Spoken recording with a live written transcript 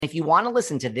If you want to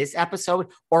listen to this episode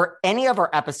or any of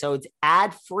our episodes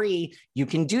ad-free, you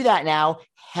can do that now.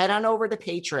 Head on over to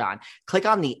Patreon. Click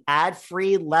on the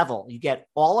ad-free level. You get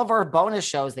all of our bonus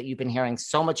shows that you've been hearing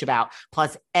so much about.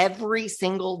 Plus, every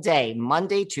single day,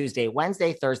 Monday, Tuesday,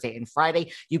 Wednesday, Thursday, and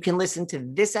Friday, you can listen to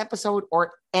this episode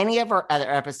or any of our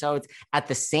other episodes at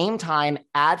the same time,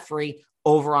 ad-free,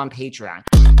 over on Patreon.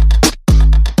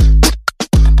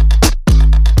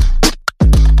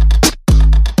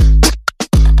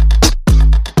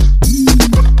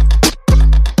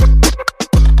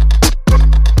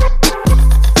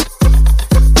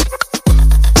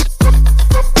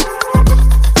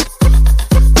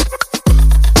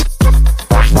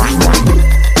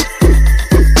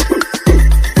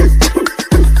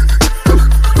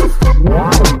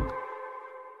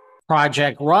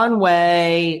 Project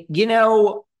Runway.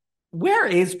 Where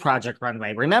is Project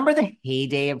Runway? Remember the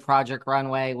heyday of Project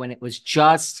Runway when it was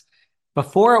just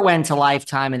before it went to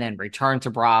Lifetime and then returned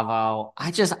to Bravo?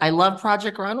 I love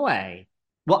Project Runway.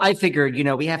 Well, I figured,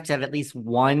 we have to have at least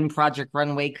one Project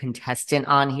Runway contestant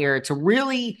on here to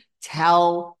really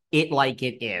tell it like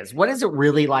it is. What is it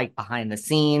really like behind the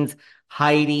scenes?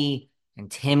 Heidi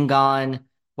and Tim Gunn.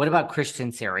 What about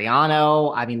Christian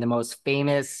Siriano? I mean, the most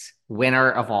famous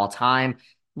winner of all time.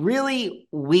 Really,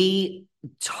 we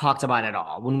talked about it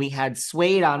all when we had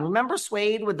SUEDE on. Remember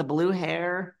SUEDE with the blue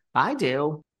hair? I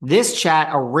do. This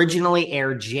chat originally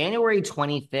aired January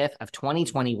 25th of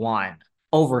 2021,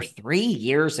 over 3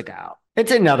 years ago.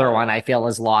 It's another one I feel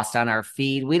is lost on our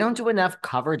feed. We don't do enough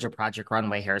coverage of Project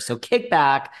Runway here, so kick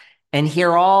back and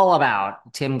hear all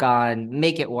about Tim Gunn,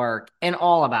 Make It Work, and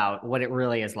all about what it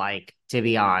really is like to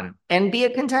be on and be a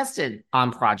contestant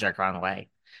on Project Runway.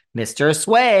 Mr.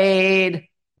 SUEDE.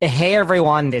 Hey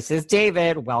everyone, this is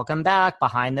David. Welcome back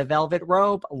behind the velvet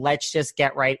rope. Let's just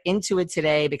get right into it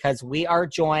today because we are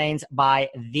joined by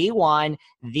the one,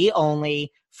 the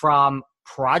only from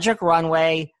Project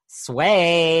Runway,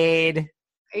 SUEDE.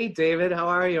 Hey David, how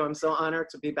are you? I'm so honored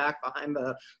to be back behind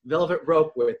the velvet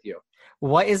rope with you.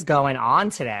 What is going on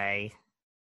today?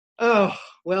 Oh,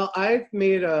 well, I've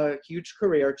made a huge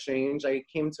career change. I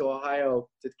came to Ohio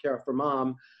to care for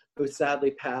Mom, who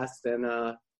sadly passed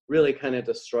and really kind of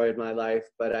destroyed my life.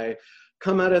 But I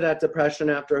come out of that depression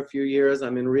after a few years.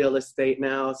 I'm in real estate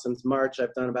now. Since March,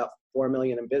 I've done about $4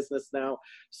 million in business now.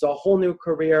 So a whole new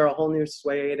career, a whole new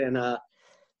SUEDE, and a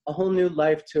whole new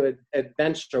life to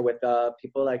adventure with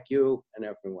people like you and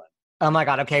everyone. Oh my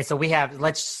God. Okay. So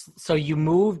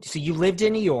you lived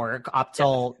in New York up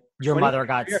till your mother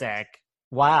got sick.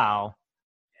 Wow.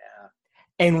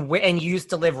 And you used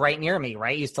to live right near me,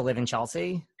 right? You used to live in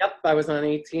Chelsea? Yep, I was on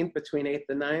 18th between 8th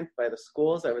and 9th by the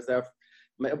schools. I was there.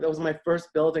 That was my first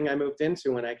building I moved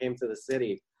into when I came to the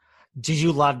city. Did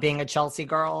you love being a Chelsea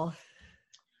girl?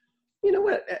 You know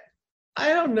what? I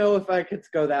don't know if I could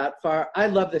go that far. I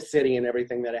love the city and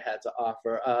everything that it had to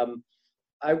offer.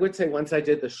 I would say once I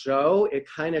did the show, it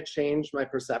kind of changed my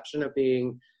perception of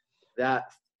being that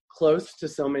close to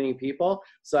so many people.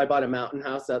 So I bought a mountain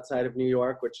house outside of New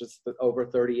York, which is over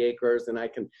 30 acres, and I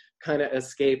can kind of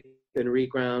escape and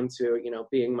reground to,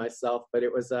 being myself. But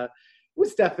it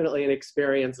was definitely an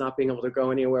experience not being able to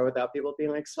go anywhere without people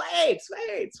being like, SUEDE,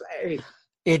 SUEDE,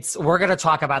 SUEDE. We're going to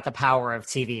talk about the power of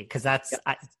TV because that's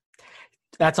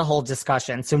a whole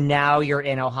discussion. So now you're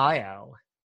in Ohio.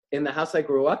 In the house I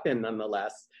grew up in,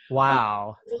 nonetheless.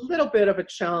 Wow. It's a little bit of a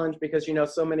challenge because,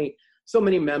 so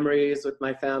many memories with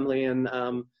my family and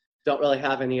don't really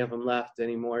have any of them left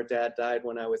anymore. Dad died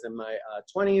when I was in my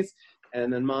 20s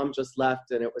and then Mom just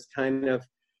left, and it was kind of,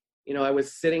 I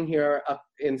was sitting here up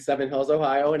in Seven Hills,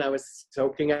 Ohio, and I was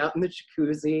soaking out in the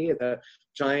jacuzzi, the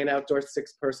giant outdoor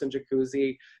 6-person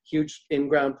jacuzzi, huge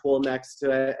in-ground pool next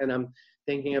to it. And I'm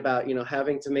thinking about,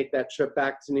 having to make that trip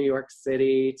back to New York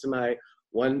City to my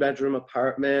 1-bedroom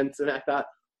apartment. And I thought,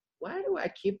 why do I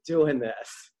keep doing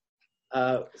this?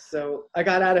 So I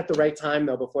got out at the right time,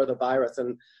 though, before the virus.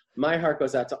 And my heart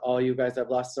goes out to all you guys. I've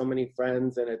lost so many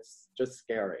friends, and it's just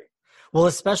scary. Well,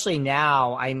 especially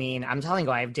now. I mean, I'm telling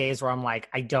you, I have days where I'm like,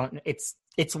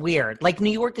 it's weird. Like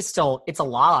New York is still, it's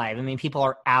alive. I mean, people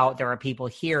are out. There are people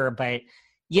here. But,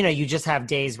 you just have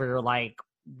days where you're like,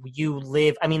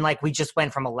 we just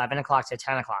went from 11 o'clock to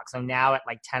 10 o'clock. So now at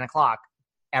like 10 o'clock,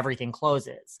 everything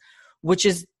closes, which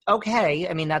is okay.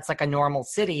 I mean, that's like a normal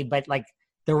city, but like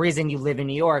the reason you live in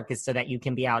New York is so that you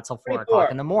can be out till 4 o'clock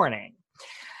in the morning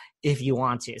if you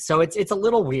want to. So it's a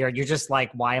little weird. You're just like,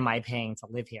 why am I paying to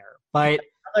live here? But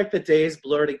like the days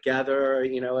blur together,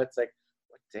 it's like,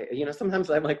 what day? Sometimes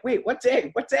I'm like, wait, what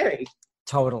day?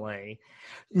 Totally.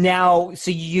 Now,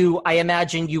 so I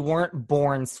imagine you weren't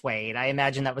born SUEDE. I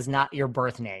imagine that was not your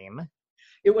birth name.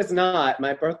 It was not.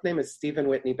 My birth name is Stephen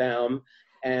Whitney Baum,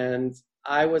 and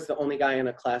I was the only guy in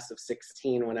a class of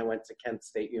 16 when I went to Kent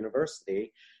State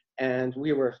University. And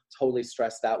we were totally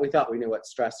stressed out. We thought we knew what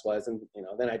stress was. And,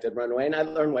 then I did Runway and I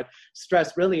learned what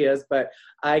stress really is. But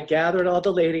I gathered all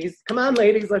the ladies. Come on,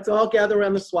 ladies, let's all gather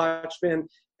around the swatch bin.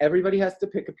 Everybody has to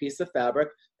pick a piece of fabric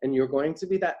and you're going to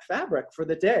be that fabric for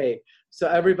the day. So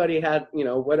everybody had,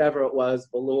 whatever it was,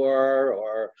 velour,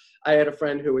 or I had a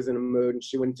friend who was in a mood and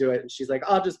she wouldn't do it. And she's like,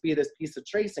 I'll just be this piece of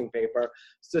tracing paper.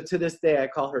 So to this day, I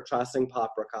call her Tracing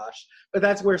Paprikash. But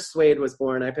that's where suede was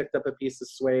born. I picked up a piece of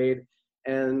suede.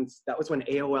 And that was when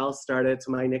AOL started.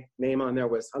 So my nickname on there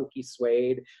was Hunky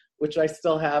Suede, which I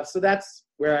still have. So that's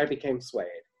where I became Suede.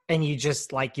 And you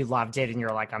just you loved it and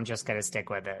you're like, I'm just going to stick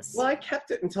with this. Well, I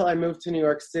kept it until I moved to New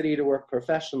York City to work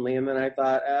professionally. And then I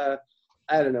thought,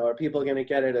 I don't know, are people going to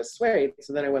get it as Suede?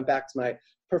 So then I went back to my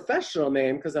professional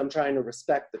name because I'm trying to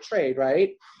respect the trade,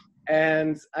 right?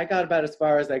 And I got about as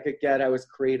far as I could get. I was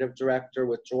creative director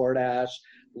with Jordache,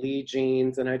 Lee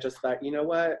Jeans. And I just thought, you know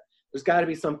what? There's got to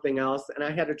be something else. And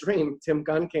I had a dream. Tim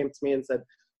Gunn came to me and said,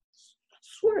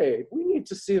 Suede, we need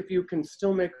to see if you can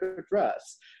still make a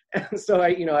dress. And so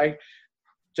I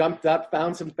jumped up,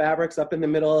 found some fabrics up in the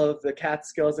middle of the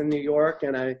Catskills in New York,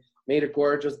 and I made a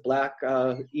gorgeous black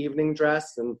evening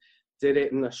dress and did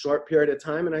it in a short period of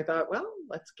time. And I thought, well,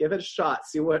 let's give it a shot,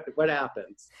 see what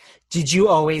happens. Did you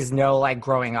always know,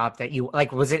 growing up, that you,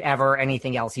 was it ever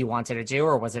anything else you wanted to do,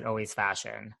 or was it always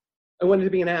fashion? I wanted to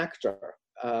be an actor.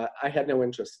 I had no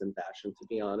interest in fashion, to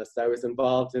be honest. I was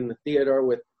involved in the theater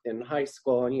in high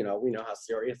school, and we know how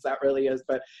serious that really is.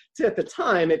 But at the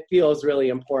time, it feels really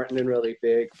important and really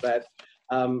big. But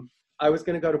I was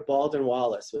going to go to Baldwin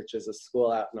Wallace, which is a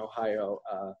school out in Ohio,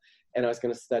 and I was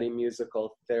going to study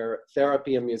musical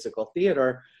therapy and musical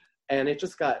theater, and it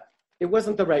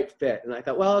wasn't the right fit. And I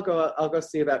thought, well, I'll go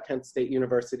see about Kent State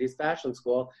University's fashion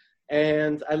school,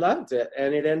 and I loved it,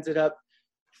 and it ended up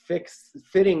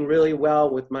fitting really well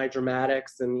with my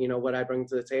dramatics and what I bring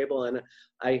to the table, and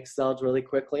I excelled really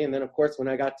quickly. And then of course when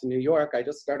I got to New York, I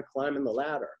just started climbing the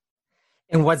ladder.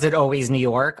 And was it always New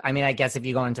York? I mean, I guess if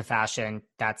you go into fashion,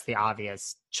 that's the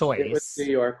obvious choice. It was New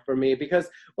York for me because,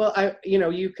 well,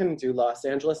 you can do Los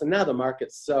Angeles, and now the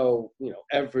market's so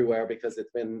everywhere because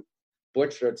it's been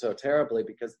butchered so terribly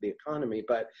because of the economy.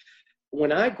 But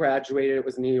when I graduated, it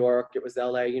was New York, it was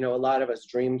LA. A lot of us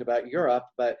dreamed about Europe,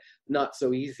 but not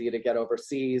so easy to get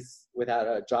overseas without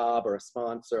a job or a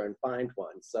sponsor and find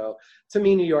one. So to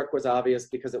me, New York was obvious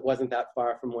because it wasn't that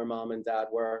far from where mom and dad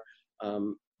were.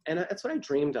 And that's what I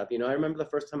dreamed of. I remember the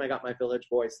first time I got my Village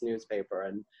Voice newspaper,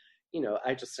 and,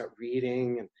 I just start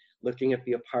reading and looking at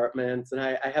the apartments. And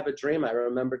I have a dream I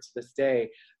remember to this day.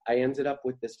 I ended up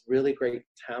with this really great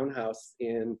townhouse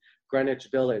in Greenwich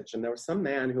Village, and there was some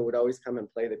man who would always come and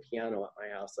play the piano at my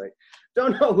house. I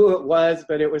don't know who it was,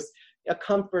 but it was a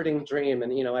comforting dream.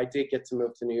 And I did get to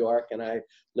move to New York, and I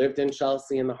lived in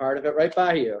Chelsea, in the heart of it, right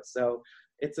by you. So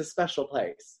it's a special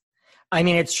place. I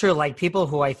mean, it's true. People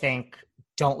who I think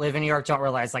don't live in New York don't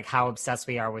realize how obsessed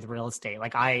we are with real estate.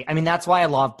 I mean, that's why I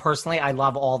love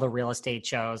all the real estate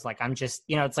shows. I'm just,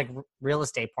 it's like real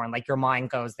estate porn. Your mind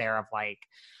goes there of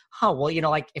oh,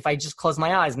 well, if I just close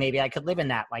my eyes, maybe I could live in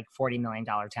that $40 million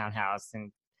townhouse,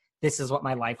 and this is what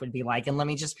my life would be like. And let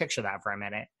me just picture that for a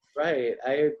minute. Right.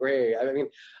 I agree. I mean,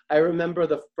 I remember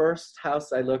the first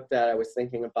house I looked at, I was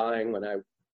thinking of buying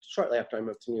shortly after I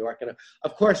moved to New York. And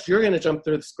of course, you're going to jump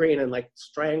through the screen and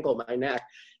strangle my neck.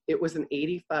 It was an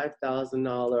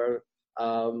 $85,000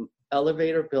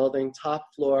 elevator building, top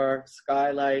floor,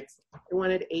 skylights. They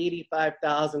wanted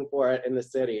 $85,000 for it in the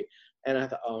city. And I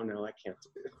thought, oh no, I can't do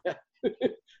that.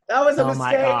 That was a mistake.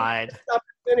 My God.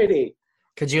 Opportunity.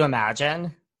 Could you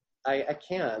imagine? I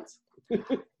can't.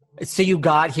 So you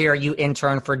got here, you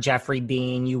interned for Jeffrey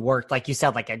Bean. You worked, like you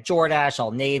said, at Jordache,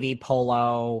 Old Navy,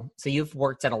 Polo. So you've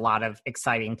worked at a lot of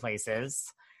exciting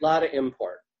places. A lot of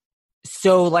import.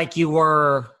 So you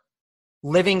were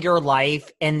living your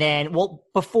life, and then,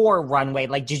 before Runway,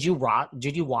 did you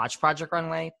watch Project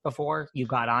Runway before you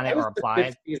got on it or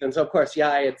applied? Season. So of course, yeah,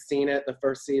 I had seen it the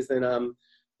first season. And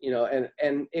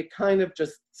it kind of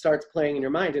just starts playing in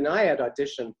your mind. And I had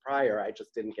auditioned prior, I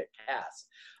just didn't get cast.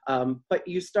 But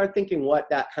you start thinking what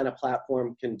that kind of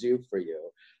platform can do for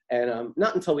you. And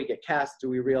not until we get cast do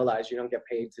we realize you don't get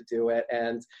paid to do it.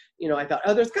 And, I thought,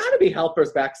 oh, there's got to be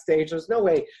helpers backstage. There's no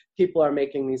way people are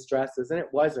making these dresses. And it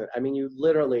wasn't. I mean,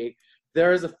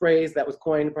 there is a phrase that was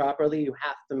coined properly. You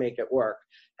have to make it work.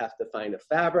 Have to find a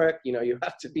fabric. You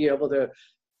have to be able to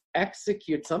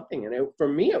execute something. And for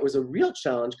me, it was a real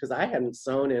challenge because I hadn't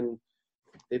sewn in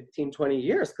 15, 20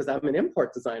 years because I'm an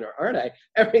import designer, aren't I?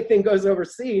 Everything goes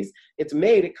overseas. It's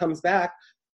made, it comes back.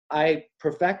 I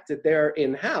perfect it there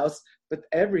in-house, but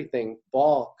everything,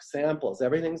 bulk, samples,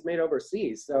 everything's made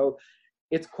overseas. So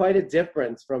it's quite a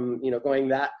difference from, going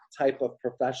that type of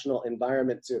professional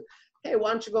environment to, hey,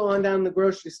 why don't you go on down to the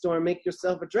grocery store and make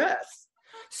yourself a dress?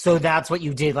 So that's what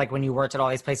you did, like when you worked at all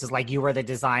these places, like you were the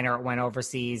designer, it went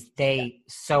overseas, they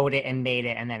sewed it and made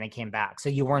it, and then it came back. So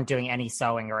you weren't doing any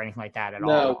sewing or anything like that at all?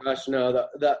 No, gosh, no.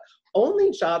 The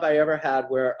only job I ever had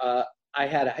where I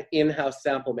had an in-house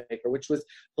sample maker, which was,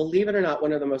 believe it or not,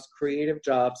 one of the most creative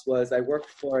jobs, was I worked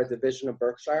for a division of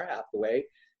Berkshire Hathaway,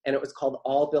 and it was called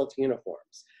All Built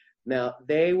Uniforms. Now,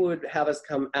 they would have us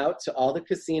come out to all the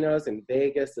casinos in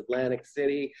Vegas, Atlantic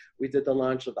City. We did the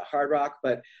launch of the Hard Rock,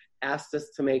 but asked us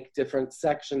to make different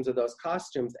sections of those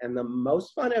costumes. And the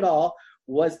most fun at all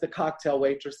was the cocktail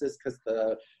waitresses, because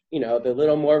the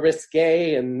little more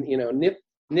risque and,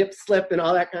 nip slip and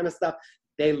all that kind of stuff,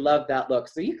 they loved that look.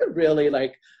 So you could really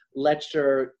let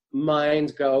your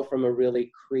mind go from a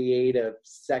really creative,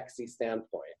 sexy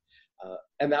standpoint.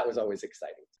 And that was always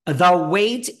exciting. The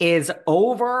wait is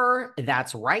over.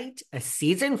 That's right.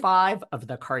 Season 5 of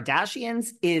The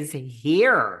Kardashians is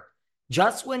here.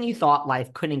 Just when you thought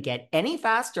life couldn't get any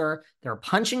faster, they're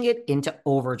punching it into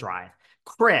overdrive.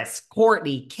 Kris,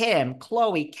 Kourtney, Kim,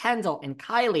 Khloe, Kendall, and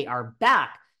Kylie are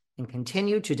back and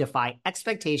continue to defy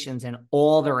expectations in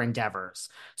all their endeavors.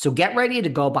 So get ready to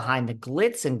go behind the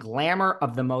glitz and glamour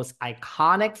of the most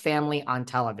iconic family on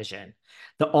television.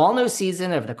 The all-new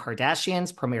season of The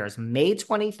Kardashians premieres May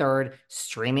 23rd,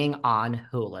 streaming on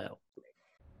Hulu.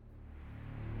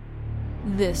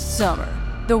 This summer,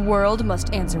 the world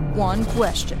must answer one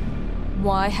question.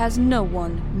 Why has no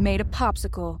one made a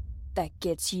popsicle that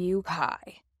gets you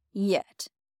high yet?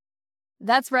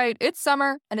 That's right, it's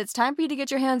summer, and it's time for you to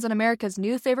get your hands on America's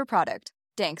new favorite product,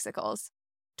 Danksicles.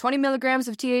 20 milligrams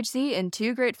of THC in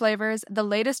 2 great flavors, the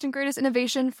latest and greatest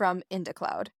innovation from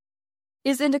IndaCloud.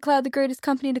 Is IndaCloud the greatest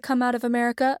company to come out of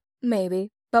America?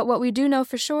 Maybe. But what we do know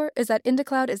for sure is that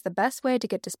IndaCloud is the best way to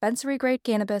get dispensary-grade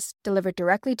cannabis delivered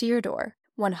directly to your door,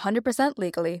 100%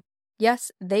 legally.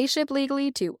 Yes, they ship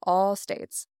legally to all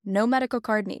states. No medical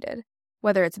card needed.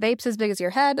 Whether it's vapes as big as your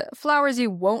head, flowers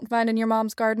you won't find in your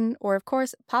mom's garden, or of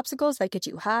course, popsicles that get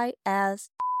you high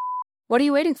as... What are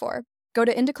you waiting for? Go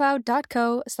to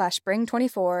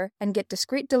indacloud.co/spring24 and get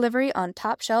discreet delivery on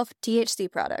top-shelf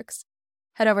THC products.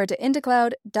 Head over to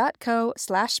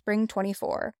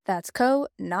indacloud.co/spring24. That's co,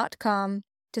 not com,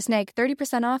 to snag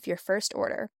 30% off your first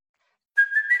order.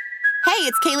 Hey,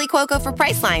 it's Kaylee Cuoco for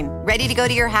Priceline. Ready to go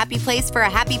to your happy place for a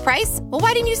happy price? Well,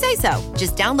 why didn't you say so?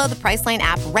 Just download the Priceline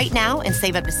app right now and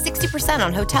save up to 60%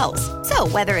 on hotels. So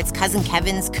whether it's Cousin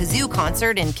Kevin's Kazoo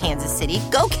Concert in Kansas City,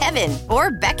 go Kevin,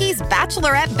 or Becky's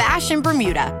Bachelorette Bash in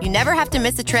Bermuda, you never have to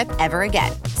miss a trip ever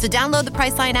again. So download the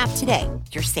Priceline app today.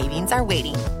 Your savings are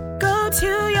waiting. Go to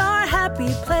your happy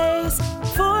place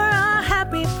for a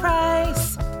happy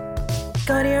price.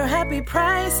 Go to your happy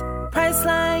price,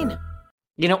 Priceline.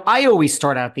 I always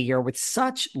start out the year with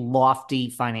such lofty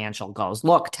financial goals.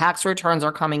 Look, tax returns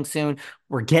are coming soon.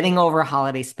 We're getting over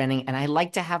holiday spending, and I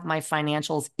like to have my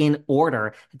financials in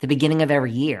order at the beginning of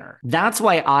every year. That's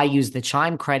why I use the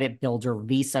Chime Credit Builder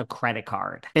Visa credit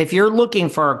card. If you're looking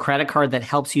for a credit card that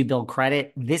helps you build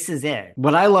credit, this is it.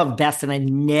 What I love best, and I've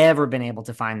never been able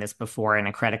to find this before in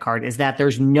a credit card, is that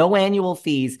there's no annual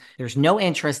fees, there's no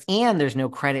interest, and there's no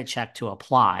credit check to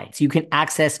apply. So you can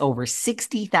access over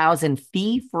 60,000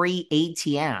 fee-free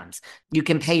ATMs. You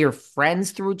can pay your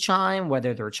friends through Chime,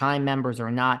 whether they're Chime members or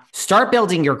not. Start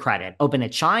building your credit. Open a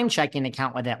Chime checking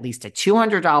account with at least a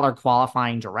 $200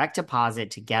 qualifying direct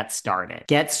deposit to get started.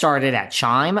 Get started at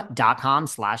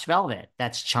chime.com/velvet.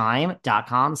 That's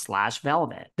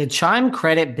chime.com/velvet. The Chime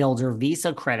Credit Builder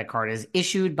Visa credit card is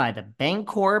issued by the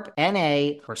Bancorp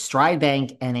NA for Stride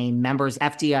Bank NA members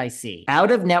FDIC.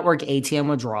 Out-of-network ATM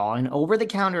withdrawal and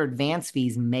over-the-counter advance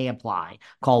fees may apply.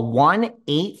 Call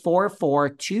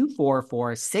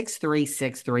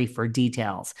 1-844-244-6363 for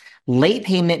details. Late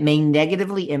payment may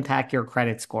negatively impact your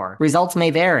credit score. Results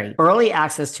may vary. Early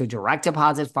access to direct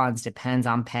deposit funds depends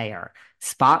on payer.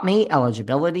 Spot me,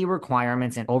 eligibility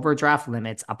requirements, and overdraft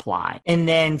limits apply. And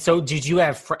then, so did you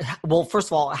have, well, first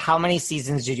of all, how many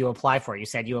seasons did you apply for? You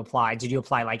said you applied. Did you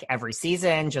apply like every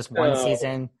season, just one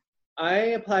season? I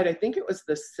applied, I think it was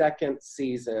the second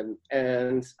season,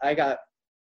 and I got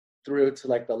through to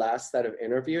like the last set of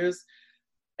interviews.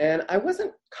 And I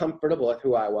wasn't comfortable with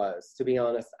who I was, to be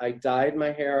honest. I dyed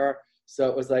my hair, so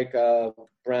it was like a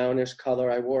brownish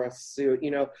color. I wore a suit.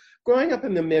 Growing up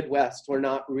in the Midwest, we're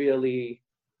not really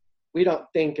we don't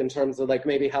think in terms of like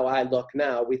maybe how I look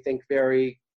now. We think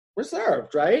very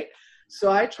reserved, right?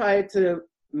 So I tried to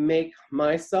make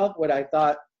myself what I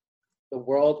thought the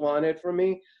world wanted from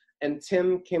me. And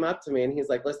Tim came up to me and he's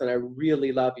like, listen, I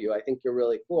really love you. I think you're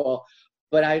really cool,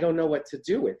 but I don't know what to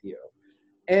do with you.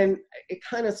 And it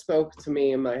kind of spoke to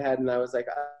me in my head. And I was like,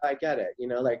 I get it. You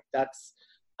know, like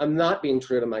I'm not being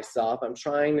true to myself. I'm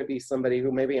trying to be somebody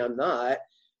who maybe I'm not.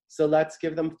 So let's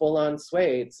give them full on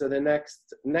SUEDE. So the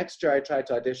next year I tried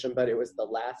to audition, but it was the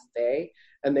last day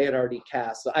and they had already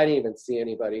cast. So I didn't even see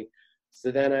anybody.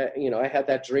 So then I had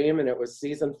that dream and it was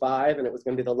season 5 and it was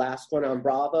going to be the last one on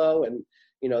Bravo. And,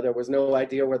 you know, there was no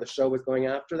idea where the show was going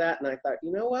after that. And I thought,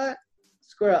 you know what?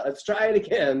 Screw it. Let's try it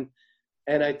again.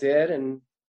 And I did. And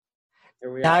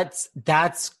here we are.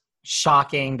 That's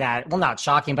shocking not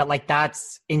shocking, but like,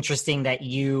 that's interesting that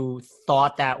you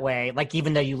thought that way. Like,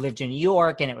 even though you lived in New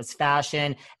York and it was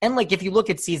fashion. And like, if you look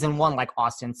at season 1, like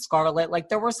Austin Scarlett, like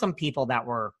there were some people that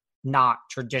were not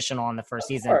traditional in the first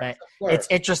season, but it's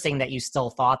interesting that you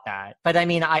still thought that. But I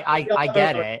mean, I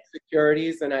get it.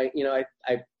 Securities, and I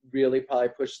really probably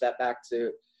pushed that back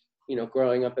to, you know,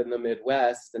 growing up in the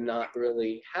Midwest and not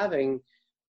really having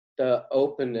the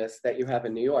openness that you have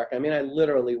in New York. I mean, I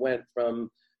literally went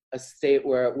from a state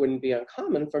where it wouldn't be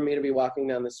uncommon for me to be walking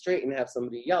down the street and have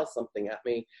somebody yell something at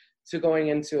me, to going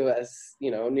into a, you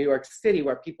know, New York City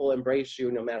where people embrace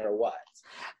you no matter what.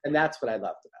 And that's what I loved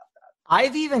about that.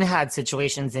 I've even had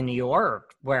situations in New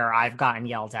York where I've gotten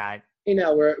yelled at. You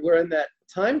know, we're in that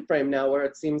time frame now where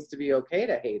it seems to be okay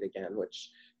to hate again, which,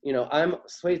 you know,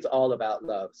 SUEDE's all about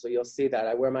love. So you'll see that.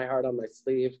 I wear my heart on my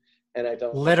sleeve and I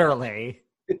don't. Literally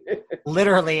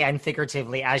and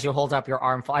figuratively as you hold up your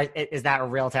arm. Is that a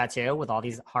real tattoo with all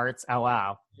these hearts? Oh,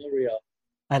 wow. Real.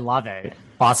 I love it.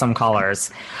 Awesome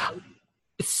colors.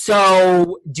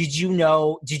 So did you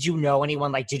know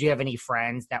anyone, like, did you have any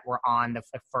friends that were on the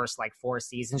first like 4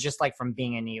 seasons, just like from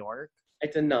being in New York? I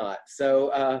did not.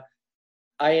 So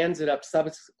I ended up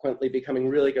subsequently becoming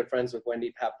really good friends with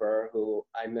Wendy Pepper, who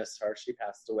I miss her. She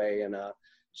passed away, and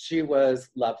she was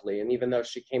lovely. And even though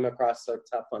she came across so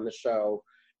tough on the show,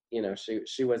 you know,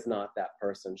 she was not that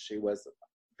person. She was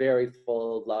very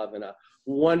full of love and a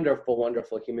wonderful,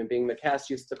 wonderful human being. The cast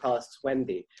used to call us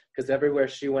Swendy because everywhere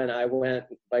she went, I went,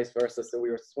 vice versa. So we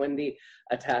were Swendy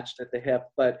attached at the hip.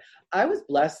 But I was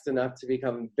blessed enough to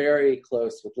become very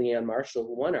close with Leanne Marshall,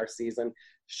 who won our season.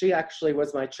 She actually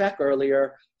was my check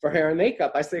earlier for hair and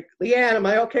makeup. I said, Leanne, am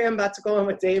I okay? I'm about to go on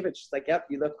with David. She's like, yep,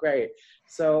 you look great.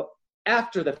 So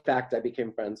after the fact, I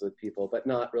became friends with people, but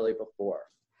not really before.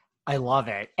 I love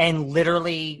it. And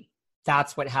literally,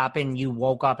 that's what happened. You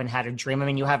woke up and had a dream. I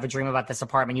mean, you have a dream about this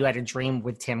apartment. You had a dream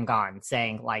with Tim Gunn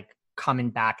saying, like, coming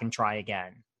back and try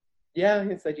again. Yeah,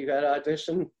 he said, you got to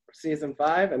audition for season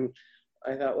 5. And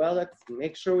I thought, well, let's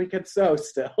make sure we could sew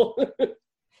still.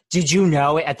 Did you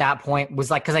know at that point was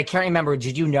like, because I can't remember,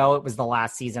 did you know it was the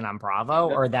last season on Bravo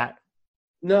or that?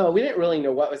 No, we didn't really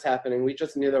know what was happening. We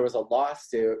just knew there was a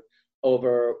lawsuit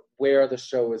over where the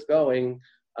show was going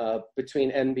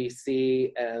between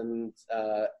NBC and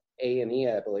A&E,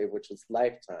 I believe, which was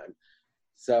Lifetime.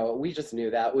 So we just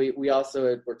knew that. We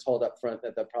also were told up front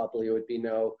that there probably would be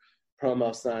no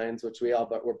promo signs, which we all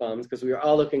but were bummed because we were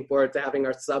all looking forward to having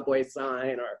our subway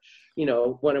sign or, you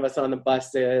know, one of us on the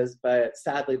buses. But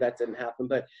sadly, that didn't happen.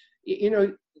 But, you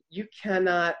know, you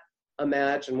cannot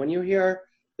imagine when you hear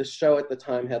the show at the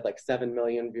time had like 7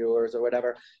 million viewers or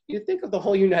whatever, you think of the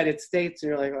whole United States and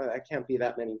you're like, oh, that can't be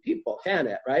that many people, can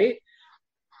it? Right?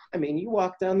 I mean, you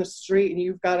walk down the street and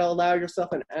you've got to allow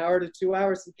yourself an hour to 2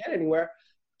 hours to get anywhere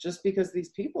just because these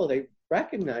people, they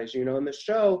recognize, you know, and the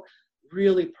show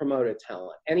really promoted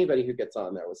talent. Anybody who gets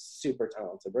on there was super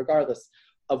talented, regardless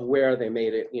of where they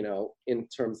made it, you know, in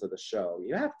terms of the show.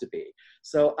 You have to be.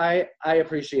 So I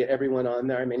appreciate everyone on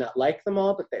there. I may not like them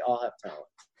all, but they all have talent.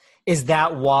 Is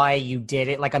that why you did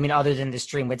it? Like, I mean, other than the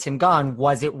stream with Tim Gunn,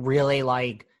 was it really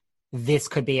like, this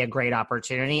could be a great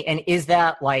opportunity? And is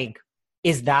that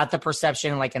the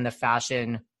perception, like, in the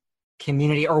fashion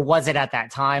community, or was it at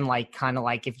that time, like, kind of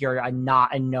like, if you're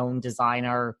not a known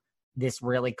designer, this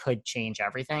really could change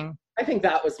everything? I think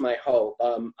that was my hope.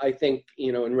 I think,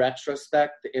 you know, in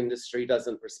retrospect, the industry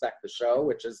doesn't respect the show,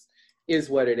 which is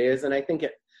what it is. And I think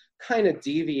it kind of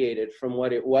deviated from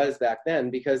what it was back then,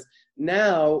 because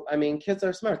now, I mean, kids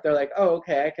are smart. They're like, oh,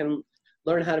 okay, I can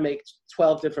learn how to make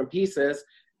 12 different pieces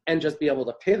and just be able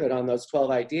to pivot on those 12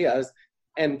 ideas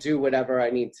and do whatever I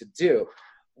need to do.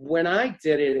 When I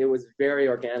did it, it was very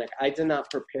organic. I did not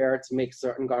prepare to make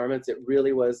certain garments. It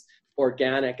really was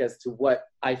organic as to what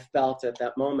I felt at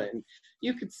that moment. And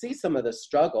you could see some of the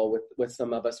struggle with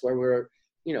some of us where we're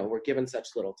we're given such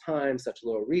little time, such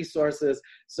little resources,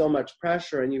 so much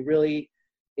pressure, and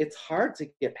it's hard to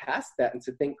get past that and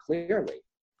to think clearly.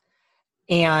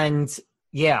 And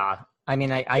yeah, I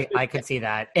mean, I could see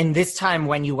that. And this time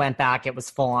when you went back, it was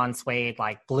full on suede,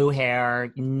 like blue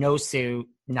hair, no suit,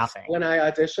 nothing. When I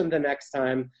auditioned the next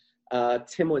time,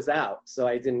 Tim was out, so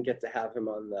I didn't get to have him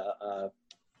on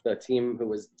the team who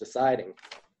was deciding.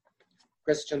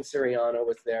 Christian Siriano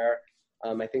was there.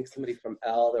 I think somebody from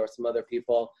Elle, there were some other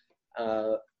people.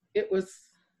 It was,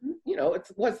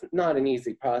 it was not an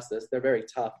easy process. They're very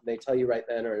tough. They tell you right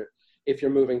then or if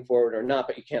you're moving forward or not,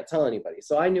 but you can't tell anybody.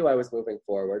 So I knew I was moving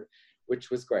forward,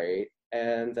 which was great.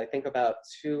 And I think about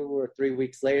 2 or 3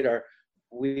 weeks later,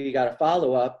 we got a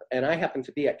follow-up, and I happened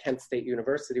to be at Kent State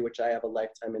University, which I have a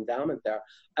lifetime endowment there.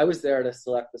 I was there to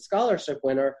select the scholarship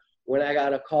winner when I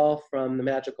got a call from the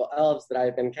Magical Elves that I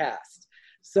had been cast.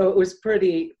 So it was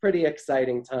pretty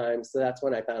exciting time. So that's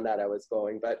when I found out I was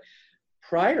going. But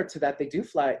prior to that, they did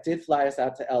fly us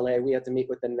out to LA. We had to meet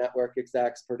with the network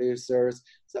execs, producers.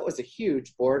 So it was a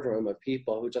huge boardroom of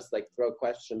people who just like throw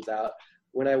questions out.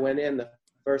 When I went in, the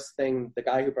first thing the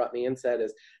guy who brought me in said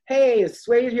is, "Hey, is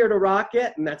Suede here to rock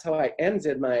it?" And that's how I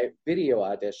ended my video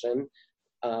audition.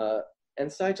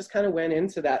 And so I just kind of went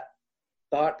into that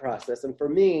thought process. And for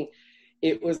me,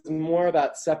 it was more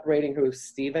about separating who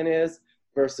Steven is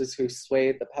versus who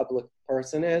Suede, the public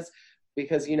person, is.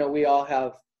 Because, we all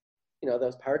have,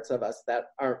 those parts of us that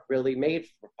aren't really made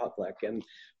for public. And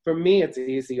for me, it's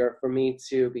easier for me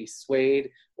to be Suede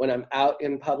when I'm out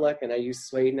in public, and I use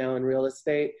Suede now in real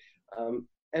estate.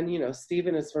 And,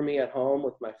 Steven is for me at home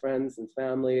with my friends and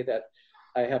family that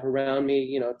I have around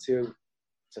me, to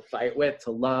fight with,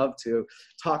 to love, to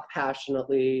talk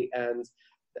passionately. And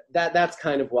that's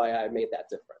kind of why I made that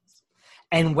difference.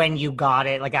 And when you got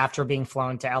it, like after being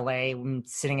flown to LA,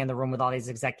 sitting in the room with all these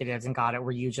executives and got it,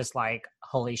 were you just like,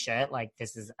 holy shit, like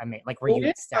this is amazing? Like, were you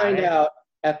ecstatic? Find out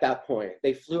at that point.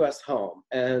 They flew us home.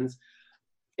 And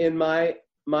in my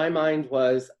mind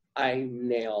was, I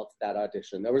nailed that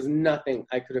audition. There was nothing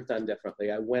I could have done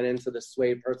differently. I went into the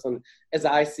Suede person as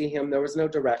I see him. There was no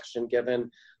direction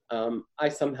given. I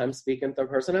sometimes speak in third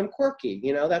person. I'm quirky,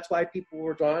 that's why people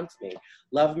were drawn to me.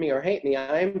 Love me or hate me,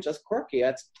 I'm just quirky.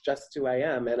 That's just who I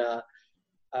am. And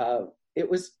it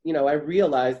was, I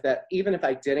realized that even if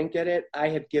I didn't get it, I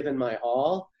had given my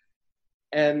all,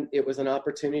 and it was an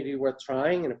opportunity worth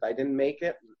trying. And if I didn't make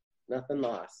it, nothing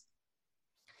lost.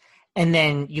 And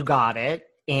then you got it,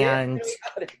 and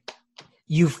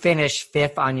you finished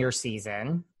 5th on your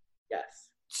season. Yes.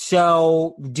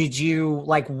 So did you,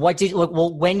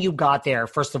 when you got there,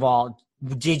 first of all,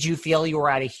 did you feel you were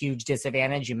at a huge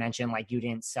disadvantage? You mentioned you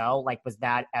didn't sew. Was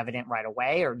that evident right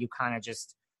away, or you kind of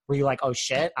just, were you like, oh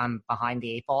shit, I'm behind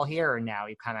the 8 ball here, or now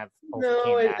you kind of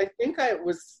overcame that? I think I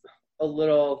was a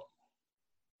little,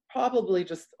 probably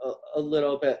just a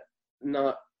little bit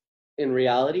not in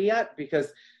reality yet,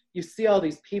 because you see all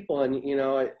these people and,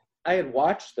 I had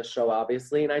watched the show,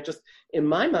 obviously, and in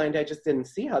my mind, I just didn't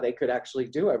see how they could actually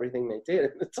do everything they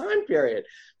did in the time period.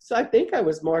 So I think I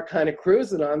was more kind of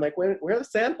cruising on, where are the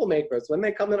sample makers? When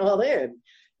they coming all in?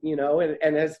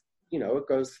 And as, it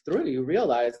goes through, you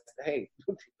realize, hey,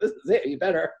 this is it. You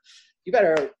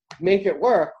better make it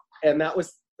work. And that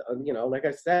was, like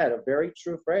I said, a very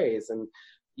true phrase. And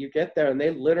you get there and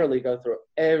they literally go through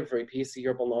every piece of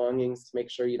your belongings to make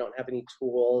sure you don't have any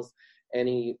tools,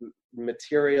 any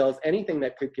materials, anything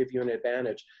that could give you an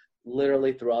advantage,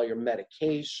 literally through all your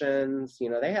medications.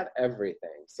 They have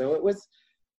everything. So it was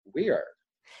weird.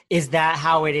 Is that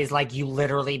how it is? You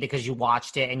literally, because you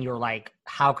watched it and you're like,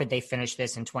 how could they finish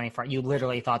this in 24? You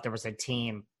literally thought there was a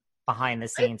team behind the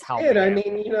scenes helping. I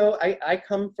mean, I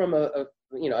come from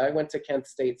I went to Kent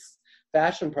State's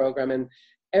fashion program, and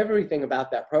everything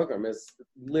about that program is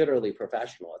literally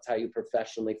professional. It's how you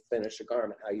professionally finish a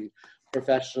garment, how you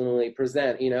professionally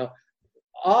present,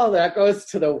 all that goes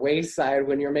to the wayside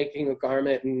when you're making a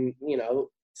garment in,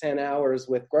 10 hours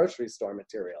with grocery store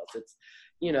materials. It's,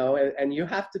 and you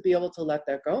have to be able to let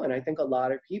that go. And I think a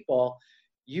lot of people,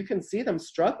 you can see them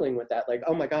struggling with that.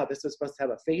 Oh my God, this is supposed to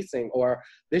have a facing, or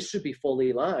this should be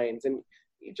fully lined. And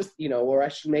you just, or I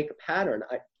should make a pattern.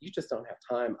 You just don't have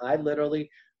time. I literally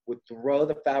would throw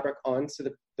the fabric onto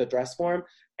the dress form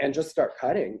and just start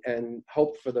cutting and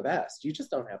hope for the best. You just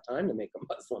don't have time to make a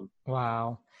Muslim.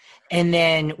 Wow. And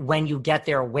then when you get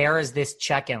there, where is this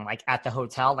check-in? At the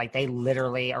hotel? They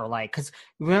literally are because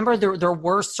remember there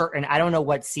were certain, I don't know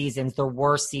what seasons, there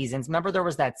were seasons. Remember there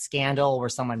was that scandal where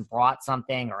someone brought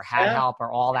something or had help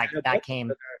or all that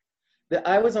came.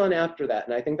 I was on after that,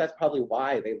 and I think that's probably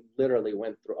why they literally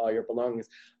went through all your belongings.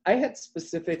 I had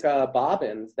specific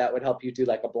bobbins that would help you do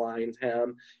like a blind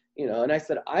hem, and I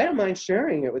said, I don't mind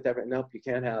sharing it with everyone. Nope, you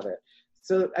can't have it.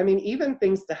 So, I mean, even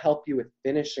things to help you with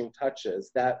finishing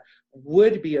touches that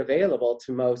would be available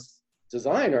to most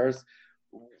designers,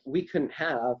 we couldn't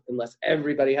have unless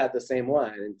everybody had the same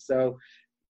one. And so,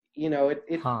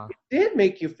 it did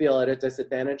make you feel at a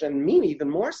disadvantage, and me even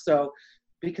more so,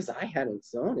 because I hadn't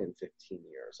sewn in 15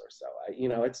 years or so.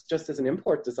 It's just as an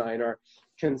import designer,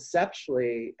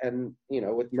 conceptually and,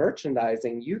 with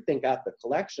merchandising, you think out the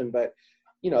collection, but,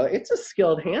 it's a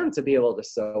skilled hand to be able to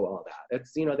sew all that.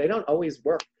 It's, they don't always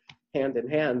work hand in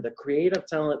hand. The creative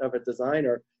talent of a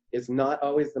designer is not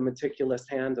always the meticulous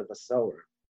hand of a sewer.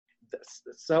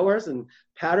 The sewers and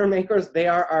pattern makers, they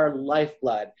are our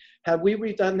lifeblood. Had we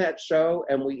redone that show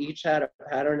and we each had a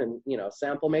pattern and,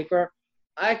 sample maker,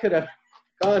 I could have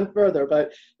gone further,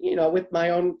 but with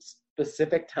my own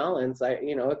specific talents,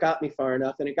 it got me far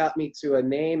enough, and it got me to a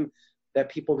name that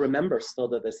people remember still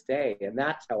to this day, and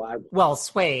that's how I. Well,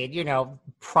 SUEDE,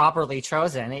 properly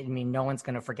chosen. I mean, no one's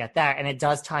going to forget that, and it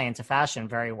does tie into fashion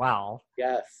very well.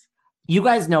 Yes. You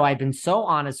guys know I've been so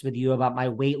honest with you about my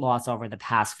weight loss over the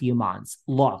past few months.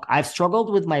 Look, I've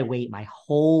struggled with my weight my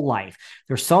whole life.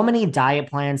 There's so many diet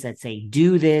plans that say,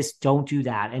 do this, don't do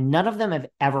that, and none of them have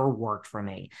ever worked for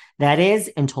me. That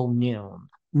is until Noom.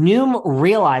 Noom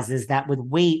realizes that with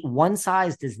weight, one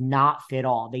size does not fit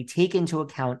all. They take into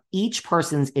account each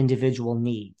person's individual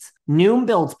needs. Noom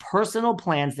builds personal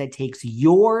plans that takes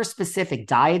your specific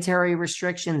dietary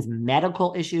restrictions,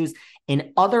 medical issues,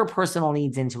 and other personal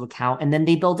needs into account, and then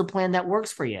they build a plan that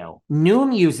works for you.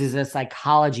 Noom uses a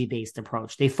psychology-based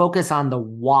approach. They focus on the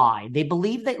why. They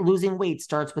believe that losing weight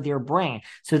starts with your brain,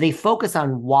 so they focus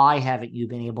on why haven't you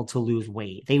been able to lose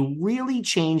weight. They really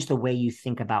change the way you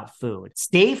think about food.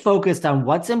 Stay focused on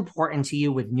what's important to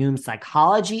you with Noom's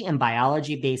psychology and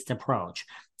biology-based approach.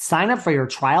 Sign up for your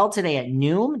trial today at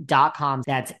Noom.com.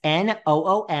 That's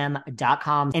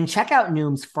Noom.com. And check out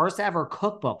Noom's first ever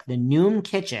cookbook, The Noom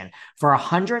Kitchen, for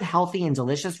 100 healthy and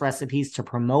delicious recipes to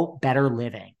promote better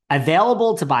living.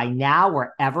 Available to buy now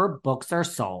wherever books are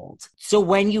sold. So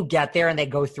when you get there and they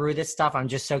go through this stuff, I'm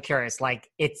just so curious.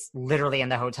 Like, it's literally in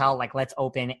the hotel. Like, let's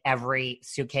open every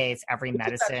suitcase, every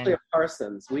medicine. Actually,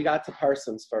 Parsons. We got to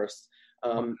Parsons first.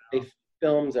 They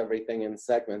filmed everything in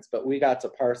segments, but we got to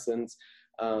Parsons.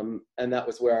 And that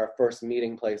was where our first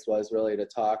meeting place was, really, to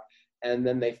talk. And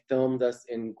then they filmed us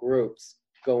in groups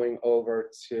going over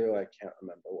to, I can't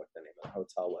remember what the name of the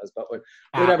hotel was, but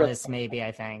whatever. Atlas, maybe,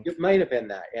 I think. It might have been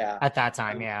that, yeah. At that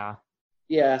time, yeah.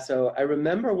 Yeah, so I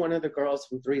remember one of the girls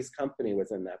from Three's Company was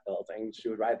in that building. She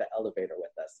would ride the elevator with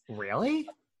us. Really?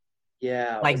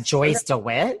 Yeah. Like Joyce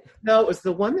DeWitt? No, it was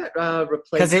the one that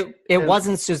replaced... Because it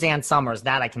wasn't Suzanne Summers,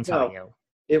 that I can tell you.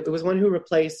 It was one who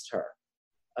replaced her.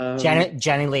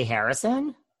 Jenny Lee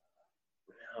Harrison?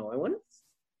 No, I want to.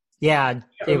 Yeah,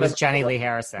 it was Jenny Lee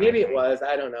Harrison. Maybe it was.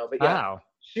 I don't know. But yeah,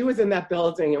 she was in that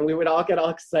building, and we would all get all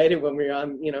excited when we were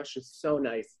on. She was so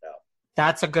nice, though.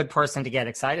 That's a good person to get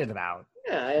excited about.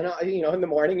 Yeah, and in the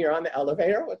morning you're on the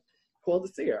elevator. Cool to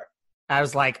see her. I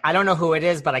was like, I don't know who it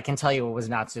is, but I can tell you it was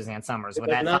not Suzanne Summers. It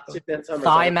was not Suzanne Summers.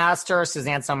 Thigh Master,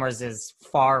 Suzanne Summers is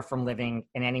far from living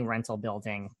in any rental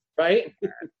building. Right?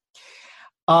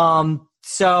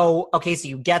 So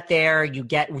you get there,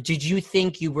 did you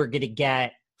think you were going to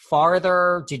get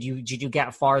farther? Did you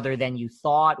get farther than you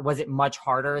thought? Was it much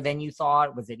harder than you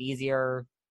thought? Was it easier?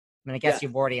 I mean, I guess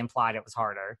You've already implied it was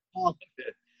harder.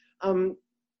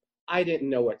 I didn't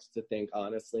know what to think,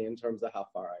 honestly, in terms of how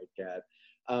far I'd get.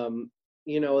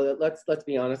 Let's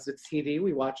be honest, it's TV.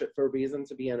 We watch it for a reason,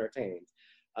 to be entertained.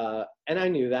 And I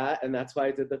knew that, and that's why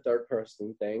I did the third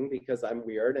person thing, because I'm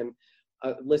weird. And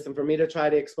listen, for me to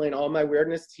try to explain all my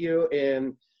weirdness to you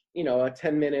in, a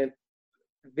 10-minute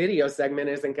video segment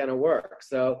isn't going to work.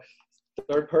 So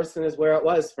third person is where it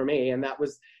was for me. And that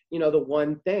was, the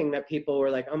one thing that people were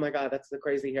like, oh my God, that's the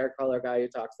crazy hair color guy who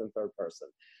talks in third person.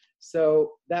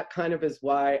 So that kind of is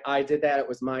why I did that. It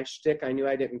was my shtick. I knew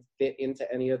I didn't fit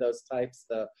into any of those types,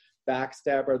 the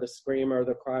backstabber, the screamer,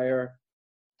 the crier.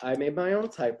 I made my own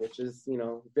type, which is,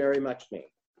 very much me.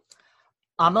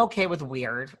 I'm okay with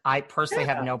weird. I personally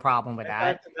have no problem with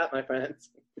that. That, my friends.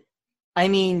 I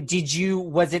mean,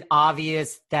 was it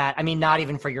obvious that, not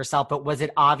even for yourself, but was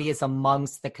it obvious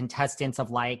amongst the contestants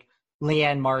of like,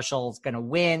 Leanne Marshall's going to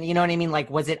win? You know what I mean?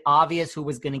 Like, was it obvious who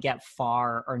was going to get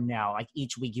far or no? Like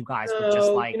each week you guys were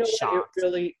just like shocked.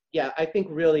 I think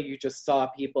really you just saw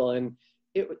people, and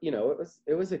it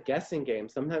was a guessing game.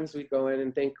 Sometimes we'd go in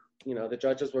and think, the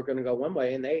judges were going to go one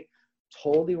way and they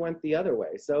totally went the other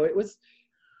way. So it was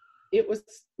it was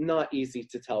not easy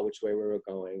to tell which way we were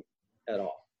going at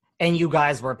all. And you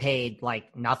guys were paid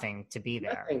like nothing to be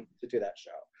there. Nothing to do that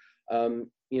show.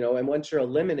 And once you're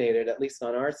eliminated, at least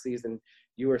on our season,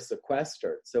 you were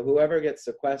sequestered. So whoever gets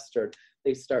sequestered,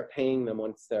 they start paying them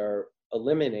once they're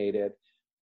eliminated,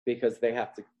 because they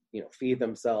have to, feed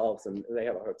themselves, and they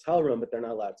have a hotel room, but they're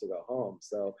not allowed to go home.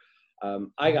 So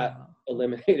I got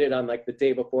eliminated on like the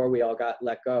day before we all got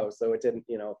let go. So it didn't,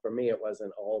 for me, it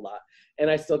wasn't a whole lot. And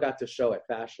I still got to show at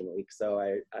Fashion Week. So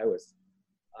I was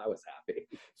happy.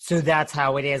 So that's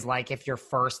how it is. Like if you're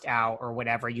first out or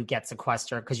whatever, you get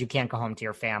sequestered because you can't go home to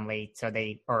your family. So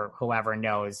or whoever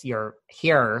knows you're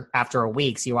here after a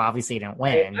week. So you obviously didn't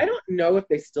win. I don't know if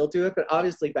they still do it, but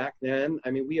obviously back then,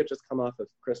 we had just come off of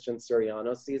Christian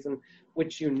Siriano season,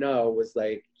 which, was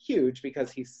like huge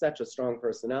because he's such a strong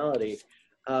personality.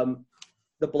 The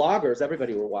bloggers,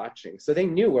 everybody were watching. So they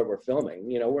knew where we're filming.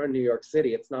 We're in New York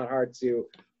City. It's not hard to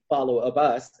follow a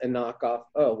bus and knock off,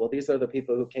 these are the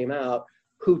people who came out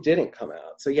who didn't come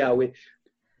out. So yeah,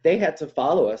 they had to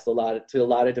follow us to a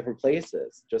lot of different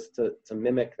places just to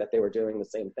mimic that they were doing the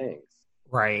same things.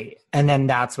 Right. And then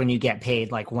that's when you get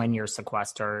paid, like when you're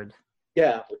sequestered.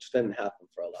 Yeah, which didn't happen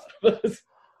for a lot of us.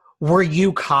 Were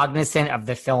you cognizant of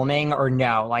the filming or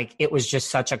no? Like it was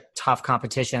just such a tough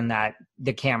competition that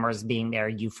the cameras being there,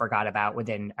 you forgot about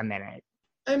within a minute.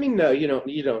 No, you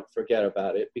don't forget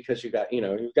about it because you've got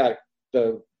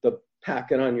the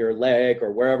packet on your leg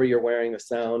or wherever you're wearing a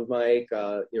sound mic,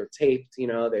 you're taped,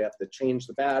 they have to change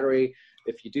the battery.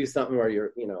 If you do something where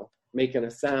you're, making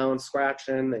a sound,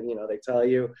 scratching, then, they tell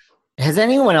you. Has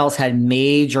anyone else had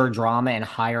major drama in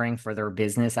hiring for their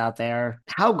business out there?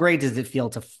 How great does it feel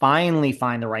to finally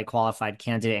find the right qualified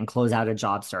candidate and close out a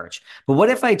job search? But what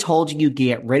if I told you you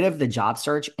get rid of the job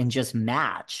search and just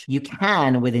match? You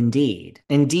can with Indeed.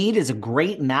 Indeed is a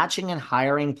great matching and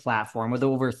hiring platform with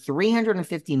over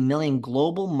 350 million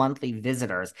global monthly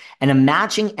visitors and a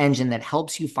matching engine that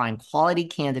helps you find quality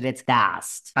candidates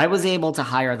fast. I was able to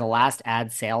hire the last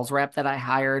ad sales rep that I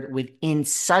hired within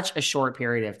such a short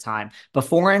period of time.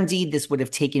 Before Indeed, this would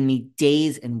have taken me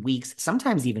days and weeks,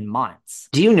 sometimes even months.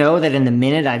 Do you know that in the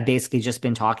minute I've basically just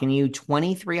been talking to you,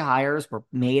 23 hires were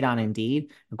made on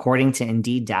Indeed, according to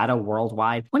Indeed data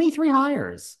worldwide? 23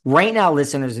 hires. Right now,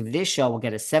 listeners of this show will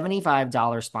get a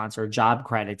 $75 sponsored job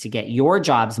credit to get your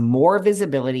jobs more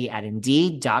visibility at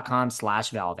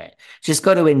Indeed.com/velvet. Just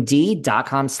go to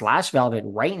Indeed.com/velvet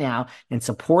right now and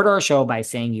support our show by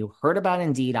saying you heard about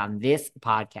Indeed on this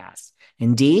podcast.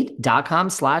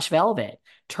 Indeed.com/velvet.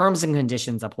 Terms and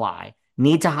conditions apply.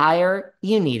 Need to hire?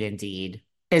 You need Indeed.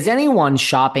 Is anyone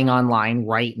shopping online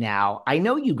right now? I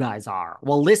know you guys are.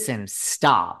 Well, listen,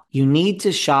 stop. You need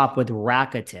to shop with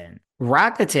Rakuten.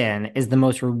 Rakuten is the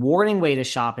most rewarding way to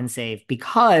shop and save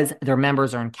because their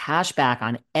members earn cash back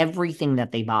on everything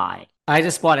that they buy. I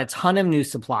just bought a ton of new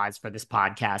supplies for this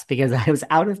podcast because I was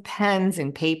out of pens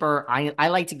and paper. I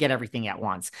like to get everything at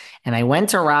once. And I went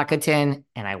to Rakuten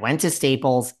and I went to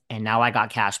Staples and now I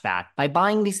got cash back by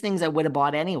buying these things I would have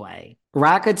bought anyway.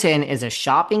 Rakuten is a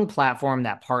shopping platform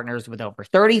that partners with over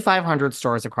 3,500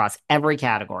 stores across every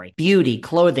category: beauty,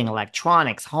 clothing,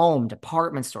 electronics, home,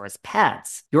 department stores,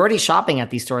 pets. You're already shopping at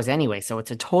these stores anyway, so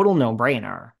it's a total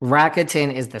no-brainer.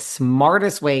 Rakuten is the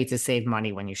smartest way to save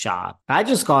money when you shop. I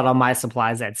just got all my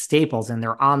supplies at Staples and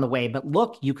they're on the way, but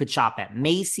look, you could shop at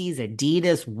Macy's,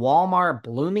 Adidas, Walmart,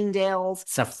 Bloomingdale's,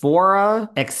 Sephora,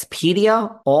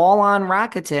 Expedia, all on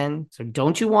Rakuten. So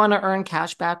don't you want to earn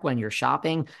cash back when you're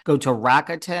shopping? Go to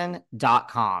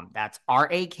Rakuten.com. That's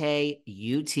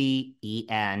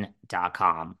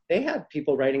Rakuten.com. They had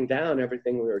people writing down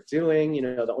everything we were doing.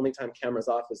 The only time camera's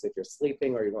off is if you're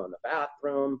sleeping or you go in the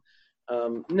bathroom.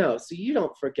 No, so you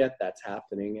don't forget that's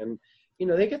happening. And,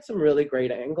 they get some really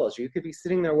great angles. You could be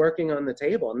sitting there working on the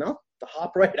table and they'll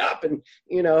hop right up and,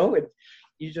 and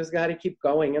you just got to keep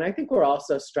going. And I think we're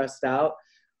also stressed out.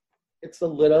 It's a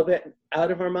little bit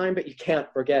out of our mind, but you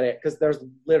can't forget it because there's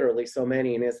literally so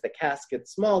many. And as the cast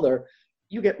gets smaller,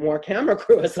 you get more camera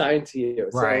crew assigned to you.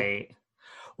 Right. So,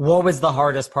 what was the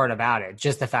hardest part about it?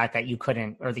 Just the fact that you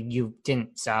couldn't, or that you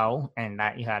didn't sew and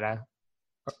that you had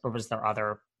or was there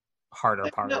other harder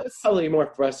parts? That was probably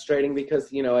more frustrating because,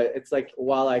 it's like,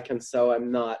 while I can sew,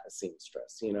 I'm not a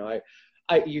seamstress. You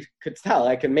could tell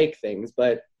I can make things,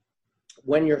 but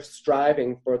when you're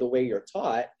striving for the way you're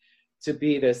taught, to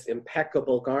be this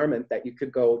impeccable garment that you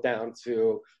could go down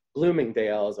to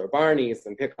Bloomingdale's or Barney's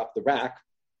and pick up the rack,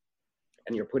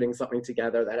 and you're putting something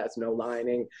together that has no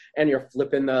lining, and you're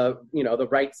flipping the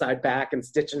right side back and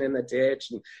stitching in the ditch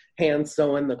and hand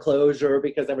sewing the closure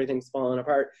because everything's falling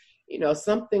apart.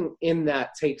 Something in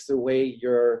that takes away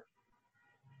your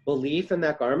belief in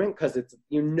that garment because it's,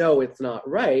 it's not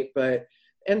right, but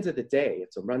end of the day,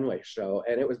 it's a runway show.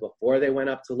 And it was before they went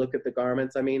up to look at the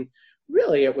garments. I mean,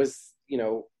 really, it was,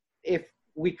 if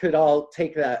we could all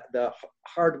take the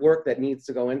hard work that needs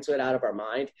to go into it out of our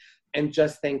mind and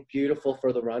just think beautiful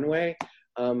for the runway,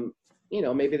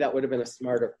 maybe that would have been a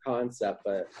smarter concept,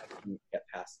 but I didn't get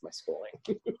past my schooling.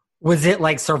 Was it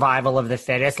like survival of the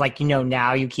fittest? Like,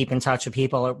 now you keep in touch with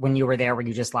people. When you were there, were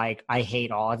you just like, I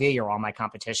hate all of you, you're all my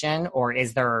competition? Or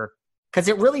is there, because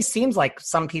it really seems like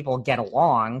some people get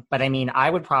along, but I mean,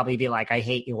 I would probably be like, I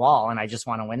hate you all and I just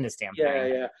want to win this damn thing.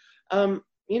 Yeah.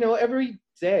 Every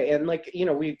day, and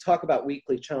we talk about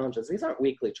weekly challenges. These aren't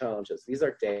weekly challenges. These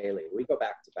are daily. We go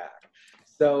back to back.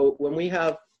 So when we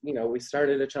have, we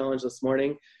started a challenge this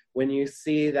morning. When you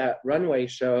see that runway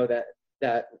show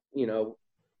that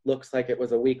looks like it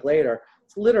was a week later,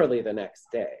 it's literally the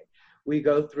next day. We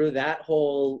go through that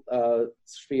whole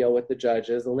spiel with the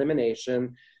judges,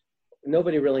 elimination.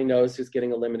 Nobody really knows who's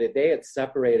getting eliminated. They had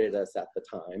separated us at the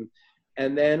time.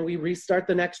 And then we restart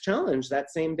the next challenge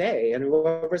that same day. And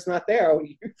whoever's not there,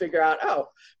 you figure out,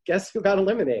 guess who got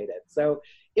eliminated? So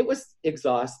it was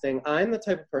exhausting. I'm the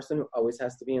type of person who always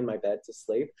has to be in my bed to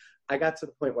sleep. I got to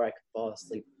the point where I could fall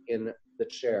asleep in the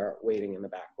chair waiting in the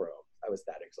back room. I was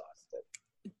that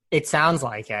exhausted. It sounds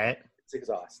like it. It's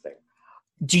exhausting.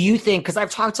 Do you think, because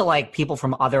I've talked to like people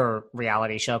from other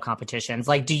reality show competitions,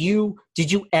 like did you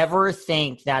ever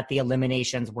think that the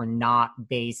eliminations were not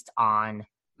based on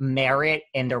merit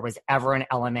and there was ever an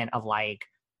element of like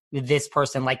this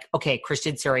person, like, okay,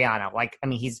 Christian Siriano, like, I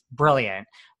mean, he's brilliant,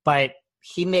 but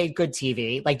he made good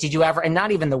TV. Like, did you ever, and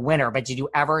not even the winner, but did you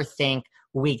ever think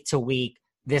week to week,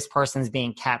 this person's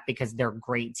being kept because they're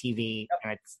great TV? Yep.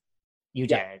 And you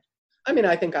did. I mean,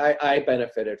 I think I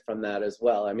benefited from that as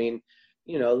well. I mean,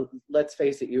 let's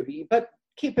face it, but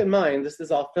keep in mind, this is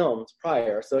all filmed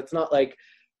prior. So it's not like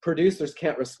producers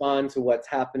can't respond to what's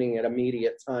happening at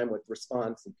immediate time with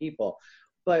response and people.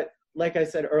 But like I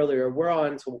said earlier,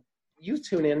 you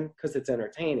tune in because it's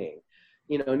entertaining.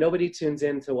 Nobody tunes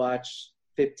in to watch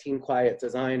 15 quiet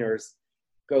designers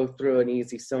go through an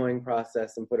easy sewing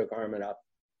process and put a garment up.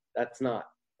 That's not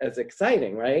as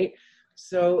exciting, right?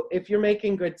 So if you're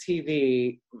making good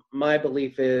TV, my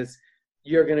belief is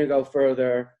you're going to go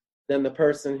further than the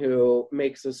person who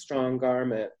makes a strong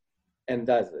garment and